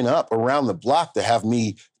will line up around the block to have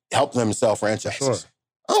me help them sell franchises. Sure.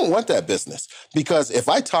 I don't want that business, because if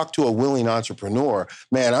I talk to a willing entrepreneur,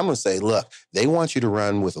 man, I'm going to say, look, they want you to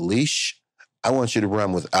run with a leash. I want you to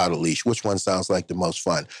run without a leash. Which one sounds like the most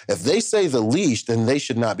fun? If they say the leash, then they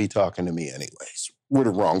should not be talking to me anyways. We're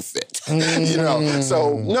the wrong fit, you know?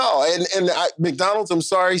 So no, and McDonald's, I'm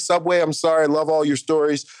sorry. Subway, I'm sorry. I love all your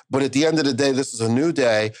stories. But at the end of the day, this is a new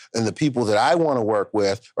day. And the people that I want to work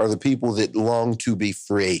with are the people that long to be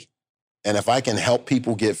free. And if I can help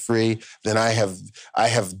people get free, then I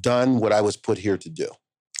have done what I was put here to do.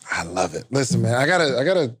 I love it. Listen, man, I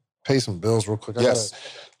gotta pay some bills real quick. I Yes. gotta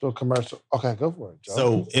do a commercial. Okay, go for it, Joe.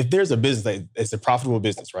 So if there's a business, like, it's a profitable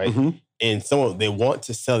business, right? Mhm. And someone, they want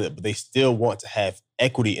to sell it, but they still want to have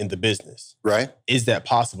equity in the business. Right? Is that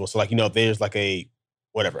possible? So, like, you know, if there's like a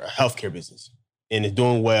healthcare business and it's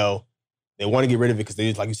doing well, they want to get rid of it because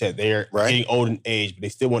they, like you said, they're Right. getting old in age, but they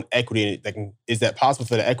still want equity in it. Is that possible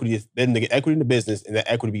for the equity, then they get equity in the business and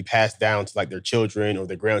that equity be passed down to like their children or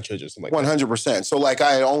their grandchildren or something like that? 100%. So like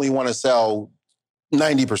I only want to sell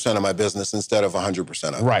 90% of my business instead of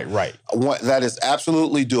 100% of it. Right. That is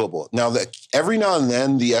absolutely doable. Now, every now and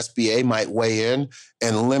then, the SBA might weigh in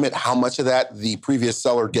and limit how much of that the previous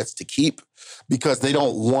seller gets to keep, because they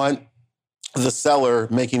don't want the seller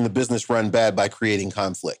making the business run bad by creating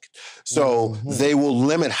conflict. So they will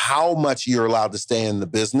limit how much you're allowed to stay in the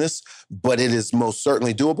business, but it is most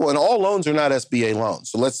certainly doable. And all loans are not SBA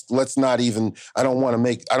loans. So let's not even, I don't want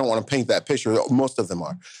to paint that picture. Most of them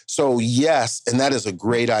are. So yes, and that is a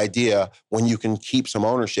great idea when you can keep some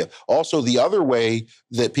ownership. Also, the other way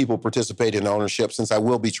that people participate in ownership, since I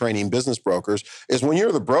will be training business brokers, is when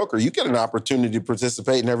you're the broker, you get an opportunity to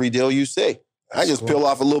participate in every deal you see. I just peel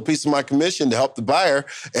off a little piece of my commission to help the buyer,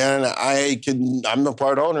 and I'm a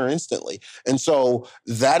part owner instantly. And so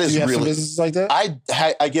that is Do you have really some businesses like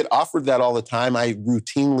that? I get offered that all the time. I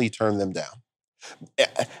routinely turn them down.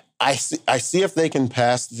 I see if they can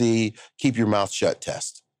pass the keep your mouth shut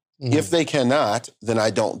test. If they cannot, then I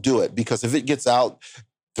don't do it, because if it gets out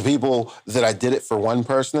to people that I did it for one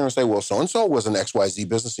person, and say, well, so-and-so was an XYZ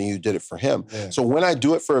business and you did it for him. Yeah. So when I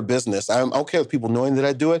do it for a business, I'm okay with people knowing that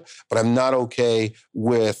I do it, but I'm not okay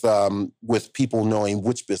with people knowing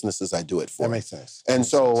which businesses I do it for. That makes sense. And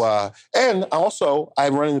so, and also I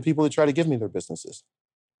run into people that try to give me their businesses.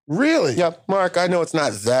 Really? Yeah, Mark, I know it's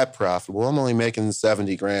not that profitable. I'm only making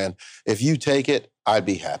 $70,000. If you take it, I'd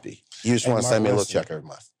be happy. You just Hey, want to Mark, send me a little listen. check every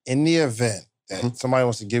month. In the event that somebody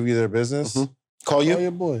wants to give you their business, Call you? call your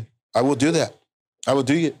boy. I will do that. I will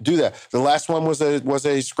do that. The last one was a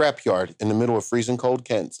scrapyard in the middle of freezing cold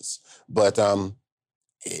Kansas, but and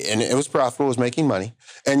it was profitable. It was making money,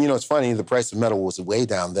 and you know it's funny. The price of metal was way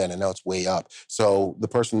down then, and now it's way up. So the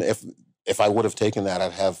person, if I would have taken that,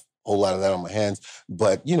 I'd have a whole lot of that on my hands.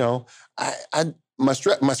 But you know, my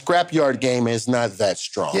scrapyard game is not that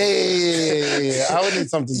strong. Yeah. I would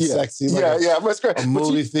need something sexy. Like My scrap a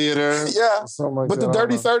movie theater. Yeah, Something like but that. the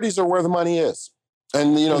dirty 30s are where the money is.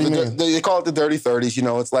 And, you know, What do you mean? they call it the dirty 30s. You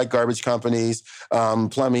know, it's like garbage companies,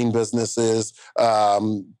 plumbing businesses,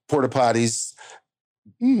 porta potties.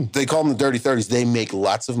 They call them the dirty 30s. They make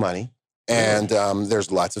lots of money, and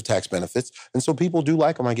there's lots of tax benefits. And so people do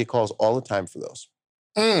like them. I get calls all the time for those.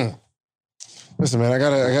 Listen, man, I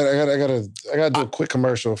gotta do a quick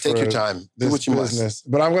commercial for Take your time. Do this what you business. must.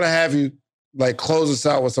 But I'm gonna have you like close us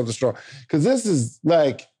out with something strong, because this is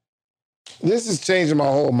changing my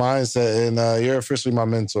whole mindset, and you're officially my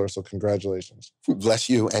mentor. So congratulations. Bless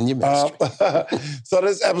you and your ministry. So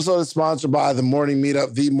this episode is sponsored by The Morning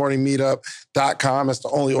Meetup, themorningmeetup.com. It's the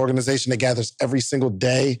only organization that gathers every single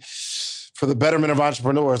day for the betterment of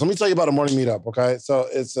entrepreneurs. Let me tell you about The Morning Meetup, okay? So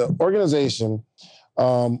it's an organization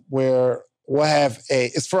where we'll have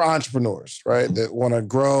it's for entrepreneurs, right? That want to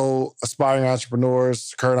grow, aspiring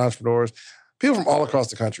entrepreneurs, current entrepreneurs, people from all across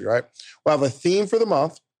the country, right? We'll have a theme for the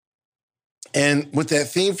month. And with that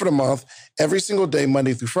theme for the month, every single day,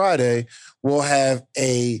 Monday through Friday, we'll have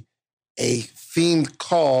a themed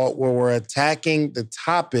call where we're attacking the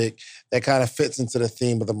topic that kind of fits into the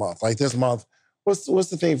theme of the month. Like this month, what's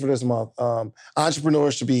the theme for this month?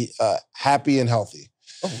 Entrepreneurs should be happy and healthy.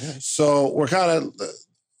 Oh, nice. So we're kind of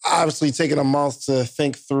obviously taking a month to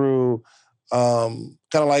think through kind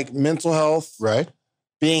of like mental health, Right?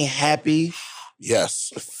 being happy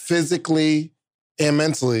Yes. physically and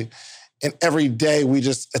mentally. And every day we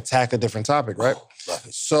just attack a different topic, right? Love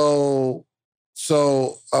it. So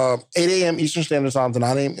So 8 a.m. Eastern Standard Time to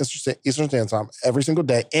 9 a.m. Eastern Standard Time every single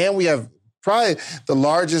day. And we have probably the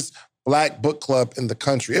largest Black book club in the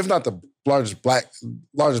country, if not the largest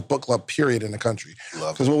book club period in the country.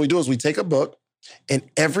 Because what we do is we take a book and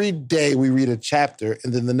every day we read a chapter,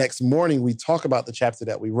 and then the next morning we talk about the chapter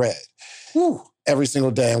that we read. Whew. Every single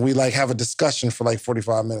day. And we have a discussion for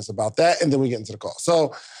 45 minutes about that, and then we get into the call.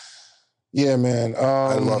 So, yeah, man.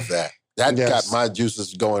 I love that. That got my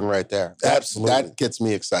juices going right there. Absolutely. That gets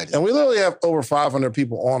me excited. And we literally have over 500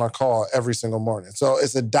 people on our call every single morning. So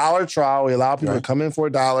it's a $1 trial. We allow people to come in for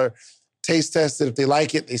 $1, taste test it. If they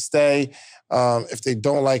like it, they stay. If they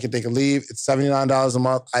don't like it, they can leave. It's $79 a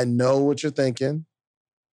month. I know what you're thinking.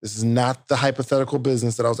 This is not the hypothetical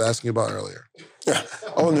business that I was asking you about earlier.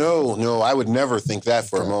 Oh, no. I would never think that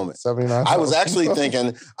for a moment. $79. I was actually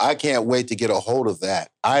thinking, I can't wait to get a hold of that.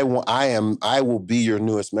 I will be your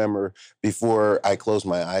newest member before I close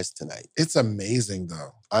my eyes tonight. It's amazing,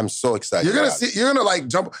 though. I'm so excited. You're gonna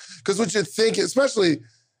jump, because what you're thinking, especially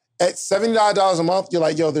at $79 a month, you're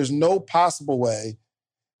like, yo, there's no possible way.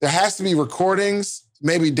 There has to be recordings.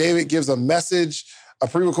 Maybe David gives a message, a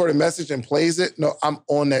pre-recorded message, and plays it. No, I'm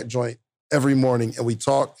on that joint every morning, and we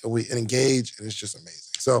talk and we engage, and it's just amazing.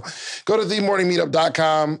 So go to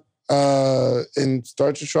themorningmeetup.com and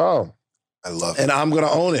start your trial. I love it. And I'm going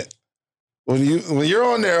to own it. When you're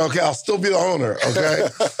on there, okay, I'll still be the owner, okay?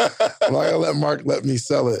 I'm not going to let Mark let me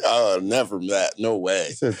sell it. Oh, never that. No way.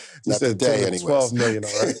 He said today, anyways. 12 million,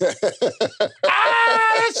 all right?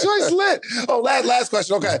 That choice lit. Oh, last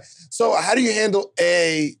question. Okay. So how do you handle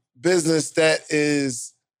a business that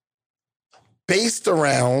is based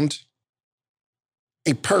around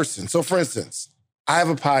a person? So for instance, I have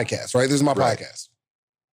a podcast, right? This is my podcast.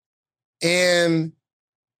 And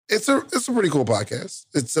it's a pretty cool podcast.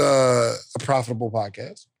 It's a profitable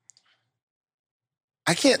podcast.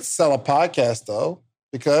 I can't sell a podcast though,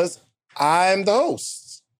 because I'm the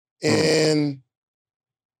host. And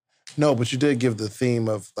no, but you did give the theme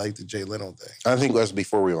of the Jay Leno thing. I think that's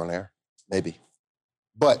before we were on air, maybe.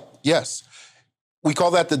 But yes, we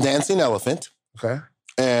call that the dancing elephant. Okay.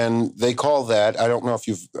 And they call that, I don't know if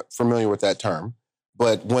you're familiar with that term,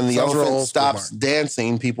 but when the elephant stops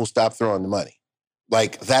dancing, people stop throwing the money.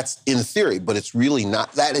 That's in theory, but it's really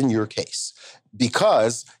not that in your case,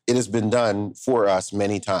 because it has been done for us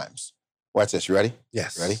many times. Watch this. You ready?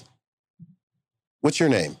 Yes. Ready? What's your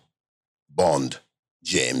name? Bond.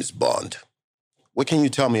 James Bond. What can you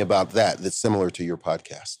tell me about that's similar to your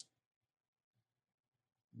podcast?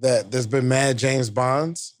 That there's been mad James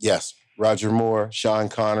Bonds? Yes. Roger Moore, Sean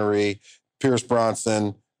Connery, Pierce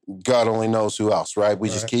Brosnan, God only knows who else, right? We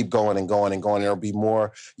just keep going and going and going. There'll be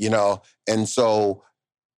more, And so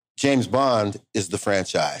James Bond is the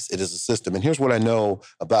franchise. It is a system. And here's what I know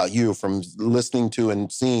about you from listening to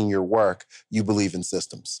and seeing your work. You believe in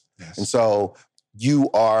systems. Yes. And so you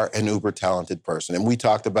are an uber talented person. And we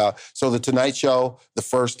talked about, so the Tonight Show, the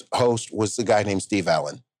first host was a guy named Steve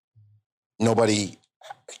Allen. Nobody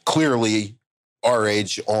clearly our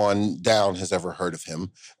age on down has ever heard of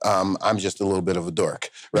him. I'm just a little bit of a dork,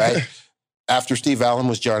 right? After Steve Allen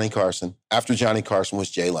was Johnny Carson. After Johnny Carson was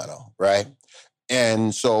Jay Leno, right?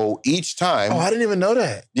 And so each time... Oh, I didn't even know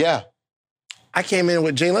that. Yeah. I came in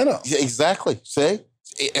with Jay Leno. Yeah, exactly. See?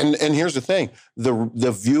 And here's the thing.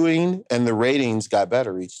 The viewing and the ratings got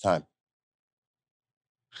better each time.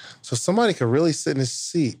 So somebody could really sit in his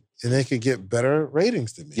seat and they could get better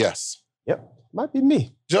ratings than me. Yes. Yep. Might be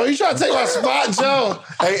me. Joe, you trying to take my spot, Joe?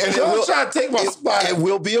 Joe trying to take my spot. It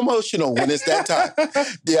will be emotional when it's that time.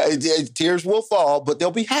 Tears will fall, but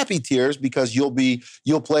they'll be happy tears because you'll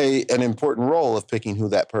play an important role of picking who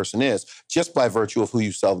that person is just by virtue of who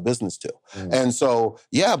you sell the business to. Mm. And so,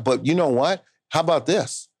 yeah, but you know what? How about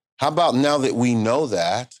this? How about now that we know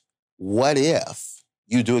that, what if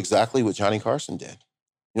you do exactly what Johnny Carson did?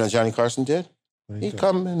 You know what Johnny Carson did? He'd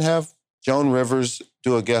come and have Joan Rivers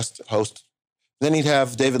do a guest host. Then he'd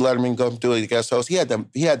have David Letterman go do a guest host. He had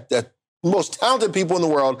the most talented people in the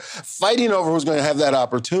world fighting over who's going to have that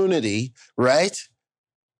opportunity, right?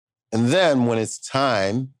 And then when it's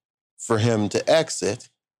time for him to exit,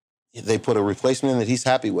 they put a replacement in that he's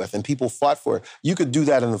happy with, and people fought for it. You could do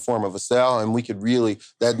that in the form of a sale, and we could really,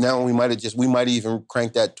 that now we might even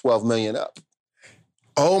crank that 12 million up.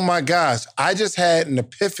 Oh my gosh, I just had an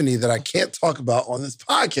epiphany that I can't talk about on this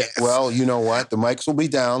podcast. Well, you know what? The mics will be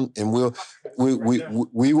down and we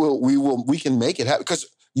can make it happen. Because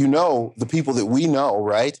the people that we know,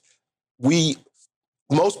 right?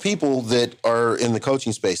 Most people that are in the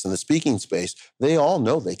coaching space and the speaking space, they all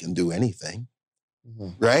know they can do anything.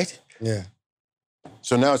 Mm-hmm. Right? Yeah.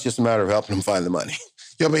 So now it's just a matter of helping them find the money.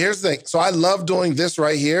 Yeah, but here's the thing. So I love doing this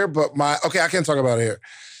right here, but I can't talk about it here.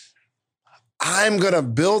 I'm going to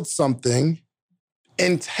build something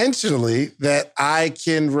intentionally that I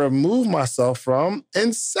can remove myself from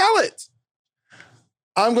and sell it.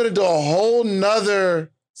 I'm going to do a whole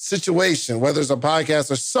nother situation, whether it's a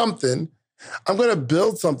podcast or something. I'm going to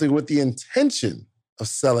build something with the intention of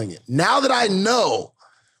selling it. Now that I know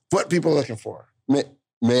what people are looking for.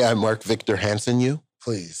 May I Mark Victor Hansen you?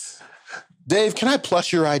 Please. Dave, can I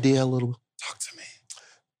plus your idea a little? Talk to me.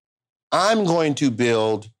 I'm going to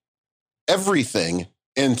build everything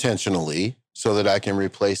intentionally so that I can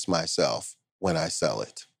replace myself when I sell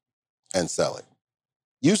it and sell it.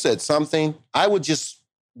 You said something. I would just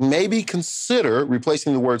maybe consider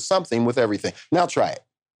replacing the word something with everything. Now try it.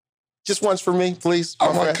 Just once for me, please.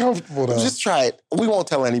 I'm uncomfortable though. Just try it. We won't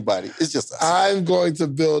tell anybody. It's just us. I'm going to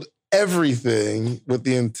build everything with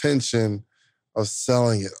the intention of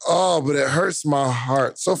selling it. Oh, but it hurts my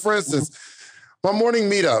heart. So for instance, my morning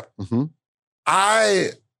meetup,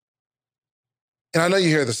 I know you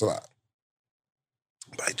hear this a lot,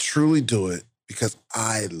 but I truly do it because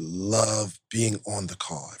I love being on the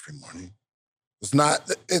call every morning.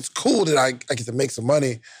 It's cool that I get to make some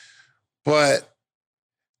money, but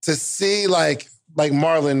to see like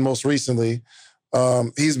Marlon most recently,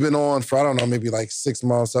 he's been on for, I don't know, maybe like 6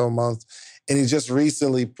 months, 7 months. And he just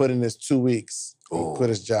recently put in his 2 weeks. He quit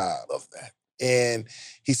his job. Love that. And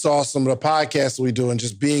he saw some of the podcasts we do and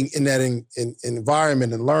just being in that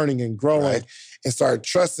environment and learning and growing and started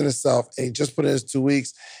trusting himself. And he just put in his 2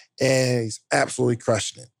 weeks and he's absolutely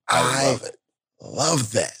crushing it. I love it.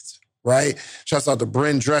 Love that. Right? Shouts out to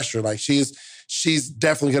Bryn Drescher. Like she's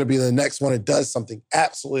definitely going to be the next one that does something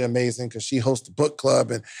absolutely amazing because she hosts a book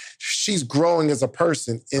club and she's growing as a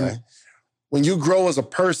person. And when you grow as a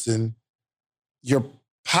person, your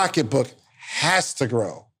pocketbook has to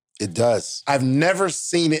grow. It does. I've never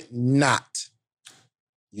seen it not.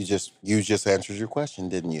 You just answered your question,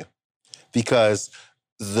 didn't you? Because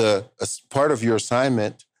the part of your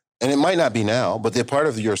assignment, and it might not be now, but the part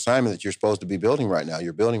of your assignment that you're supposed to be building right now,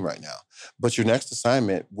 you're building right now. But your next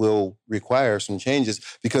assignment will require some changes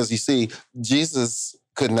because you see, Jesus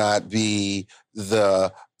could not be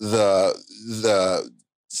the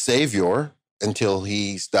savior until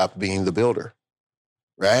he stopped being the builder,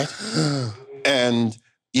 right? And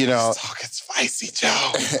you know, this talk is spicy,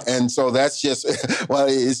 Joe. And so that's just, well,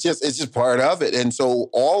 it's just part of it. And so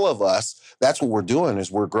all of us, that's what we're doing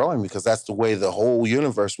is we're growing because that's the way the whole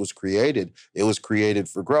universe was created. It was created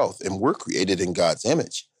for growth and we're created in God's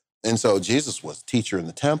image. And so Jesus was a teacher in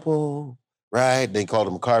the temple, right? They called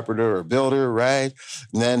him a carpenter or a builder, right?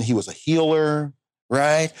 And then he was a healer,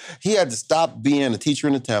 right? He had to stop being a teacher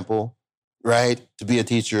in the temple, right? To be a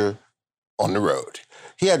teacher on the road.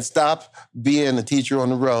 He had to stop being a teacher on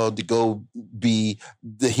the road to go be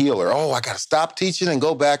the healer. Oh, I got to stop teaching and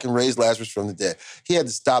go back and raise Lazarus from the dead. He had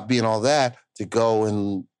to stop being all that to go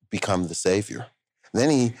and become the savior. And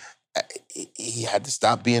then he had to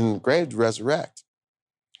stop being in the grave to resurrect.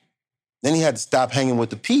 Then he had to stop hanging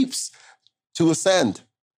with the peeps to ascend.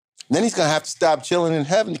 And then he's going to have to stop chilling in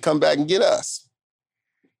heaven to come back and get us.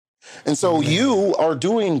 And so you are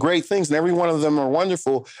doing great things, and every one of them are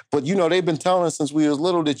wonderful. But, you know, they've been telling us since we were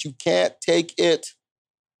little that you can't take it.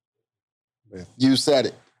 You said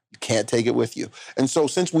it. You can't take it with you. And so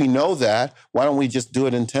since we know that, why don't we just do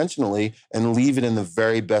it intentionally and leave it in the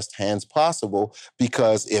very best hands possible?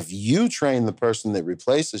 Because if you train the person that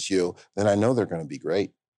replaces you, then I know they're going to be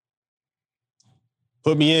great.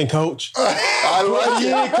 Put me in, coach. I like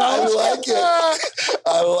it. I like it.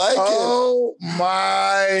 I like it. Oh,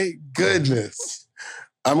 my goodness.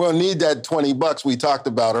 I'm going to need that $20 we talked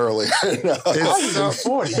about earlier. It's so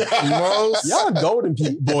 40. Y'all golden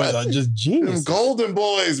boys are just genius. Golden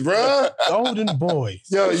boys, bro. Golden boys.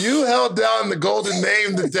 Yo, you held down the golden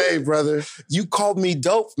name today, brother. You called me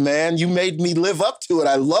dope, man. You made me live up to it.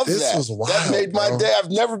 I love that. This was wild, that made my day.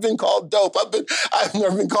 I've never been called dope. I've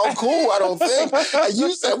never been called cool, I don't think. And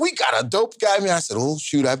you said, we got a dope guy. I said, oh,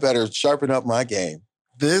 shoot, I better sharpen up my game.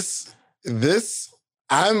 This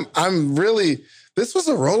was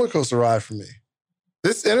a roller coaster ride for me.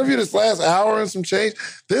 This interview, this last hour and some change,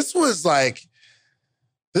 this was like,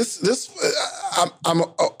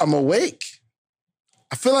 I'm awake.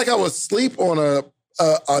 I feel like I was asleep on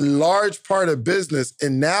a large part of business,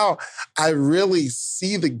 and now I really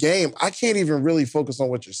see the game. I can't even really focus on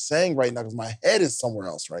what you're saying right now because my head is somewhere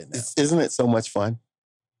else right now. Isn't it so much fun?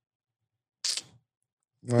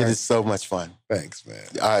 Right. It is so much fun. Thanks,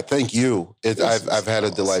 man. Thank you. I've had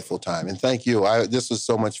a delightful time, and thank you. This was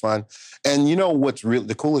so much fun. And you know what's really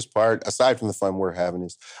the coolest part, aside from the fun we're having,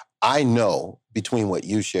 is I know between what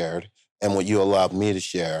you shared and what you allowed me to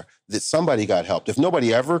share, that somebody got helped. If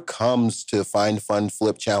nobody ever comes to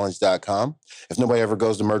findfunflipchallenge.com, if nobody ever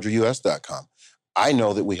goes to mergerus.com, I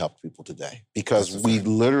know that we helped people today because we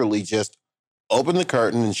literally just opened the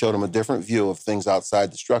curtain and showed them a different view of things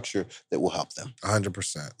outside the structure that will help them.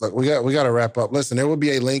 100%. Look, we got to wrap up. Listen, there will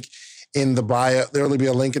be a link in the bio. There will be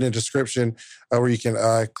a link in the description where you can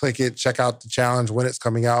click it, check out the challenge when it's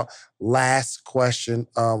coming out. Last question.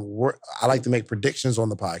 I like to make predictions on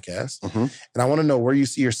the podcast. And I want to know where you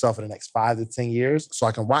see yourself in the next 5 to 10 years so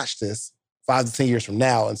I can watch this 5 to 10 years from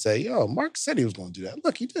now and say, yo, Mark said he was going to do that.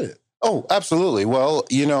 Look, he did it. Oh, absolutely. Well,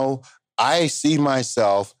 I see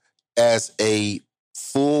myself as a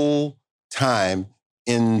full-time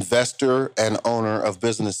investor and owner of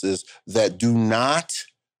businesses that do not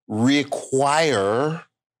require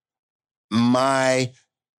my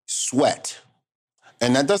sweat.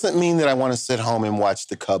 And that doesn't mean that I want to sit home and watch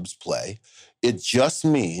the Cubs play. It just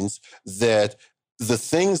means that the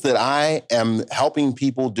things that I am helping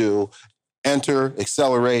people do, enter,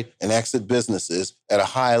 accelerate, and exit businesses at a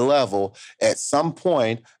high level, at some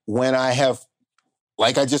point when I have,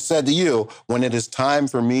 like I just said to you, when it is time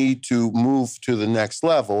for me to move to the next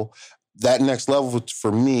level, that next level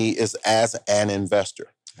for me is as an investor.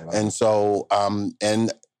 And so,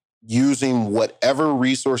 and using whatever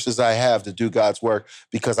resources I have to do God's work,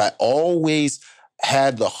 because I always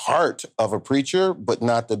had the heart of a preacher, but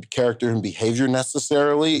not the character and behavior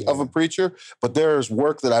necessarily of a preacher. But there's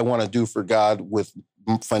work that I want to do for God with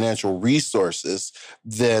financial resources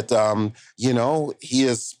that, he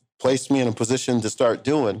has placed me in a position to start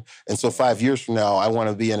doing. And so 5 years from now, I want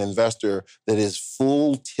to be an investor that is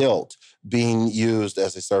full tilt being used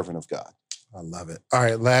as a servant of God. I love it. All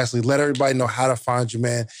right, lastly, let everybody know how to find you,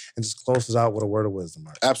 man, and just close us out with a word of wisdom.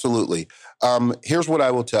 Mark. Absolutely. Here's what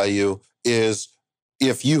I will tell you is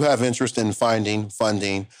if you have interest in finding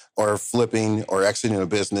funding or flipping or exiting a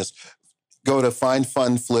business, go to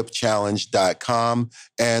findfunflipchallenge.com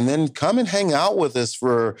and then come and hang out with us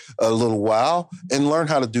for a little while and learn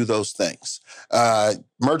how to do those things.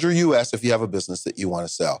 Merger US, if you have a business that you want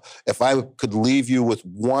to sell. If I could leave you with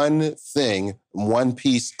one thing, one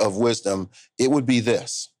piece of wisdom, it would be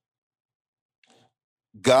this.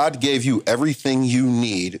 God gave you everything you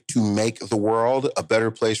need to make the world a better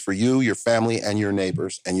place for you, your family, and your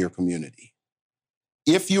neighbors and your community.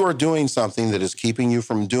 If you are doing something that is keeping you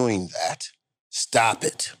from doing that, stop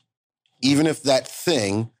it. Even if that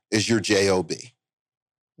thing is your job.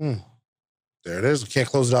 There it is. We can't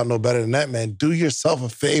close it out no better than that, man. Do yourself a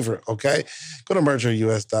favor, okay? Go to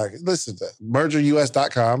mergerus.com. Listen to that.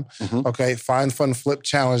 Mergerus.com, okay?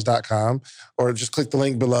 Findfunflipchallenge.com, or just click the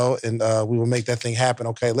link below and we will make that thing happen,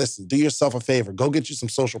 okay? Listen, do yourself a favor. Go get you some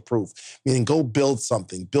social proof, meaning go build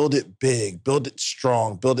something. Build it big, build it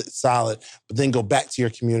strong, build it solid, but then go back to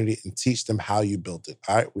your community and teach them how you built it.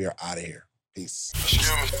 All right? We are out of here. Peace.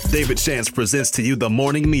 David Shands presents to you the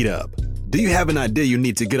Morning Meetup. Do you have an idea you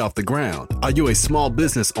need to get off the ground? Are you a small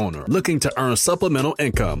business owner looking to earn supplemental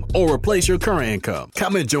income or replace your current income?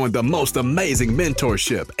 Come and join the most amazing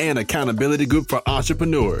mentorship and accountability group for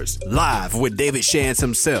entrepreneurs. Live with David Shands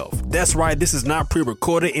himself. That's right, this is not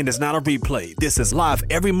pre-recorded and it's not a replay. This is live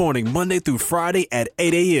every morning, Monday through Friday at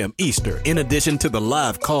 8 a.m. Eastern. In addition to the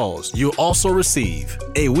live calls, you'll also receive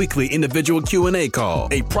a weekly individual Q&A call,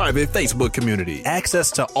 a private Facebook community,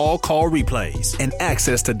 access to all call replays, and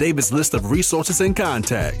access to David's list of resources and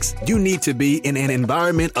contacts. You need to be in an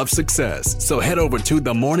environment of success. So head over to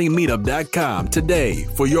themorningmeetup.com today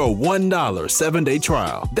for your $1 7-day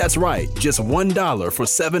trial. That's right, just $1 for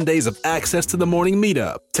 7 days of access to the Morning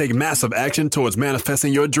Meetup. Take massive action towards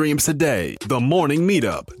manifesting your dreams today.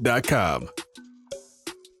 Themorningmeetup.com.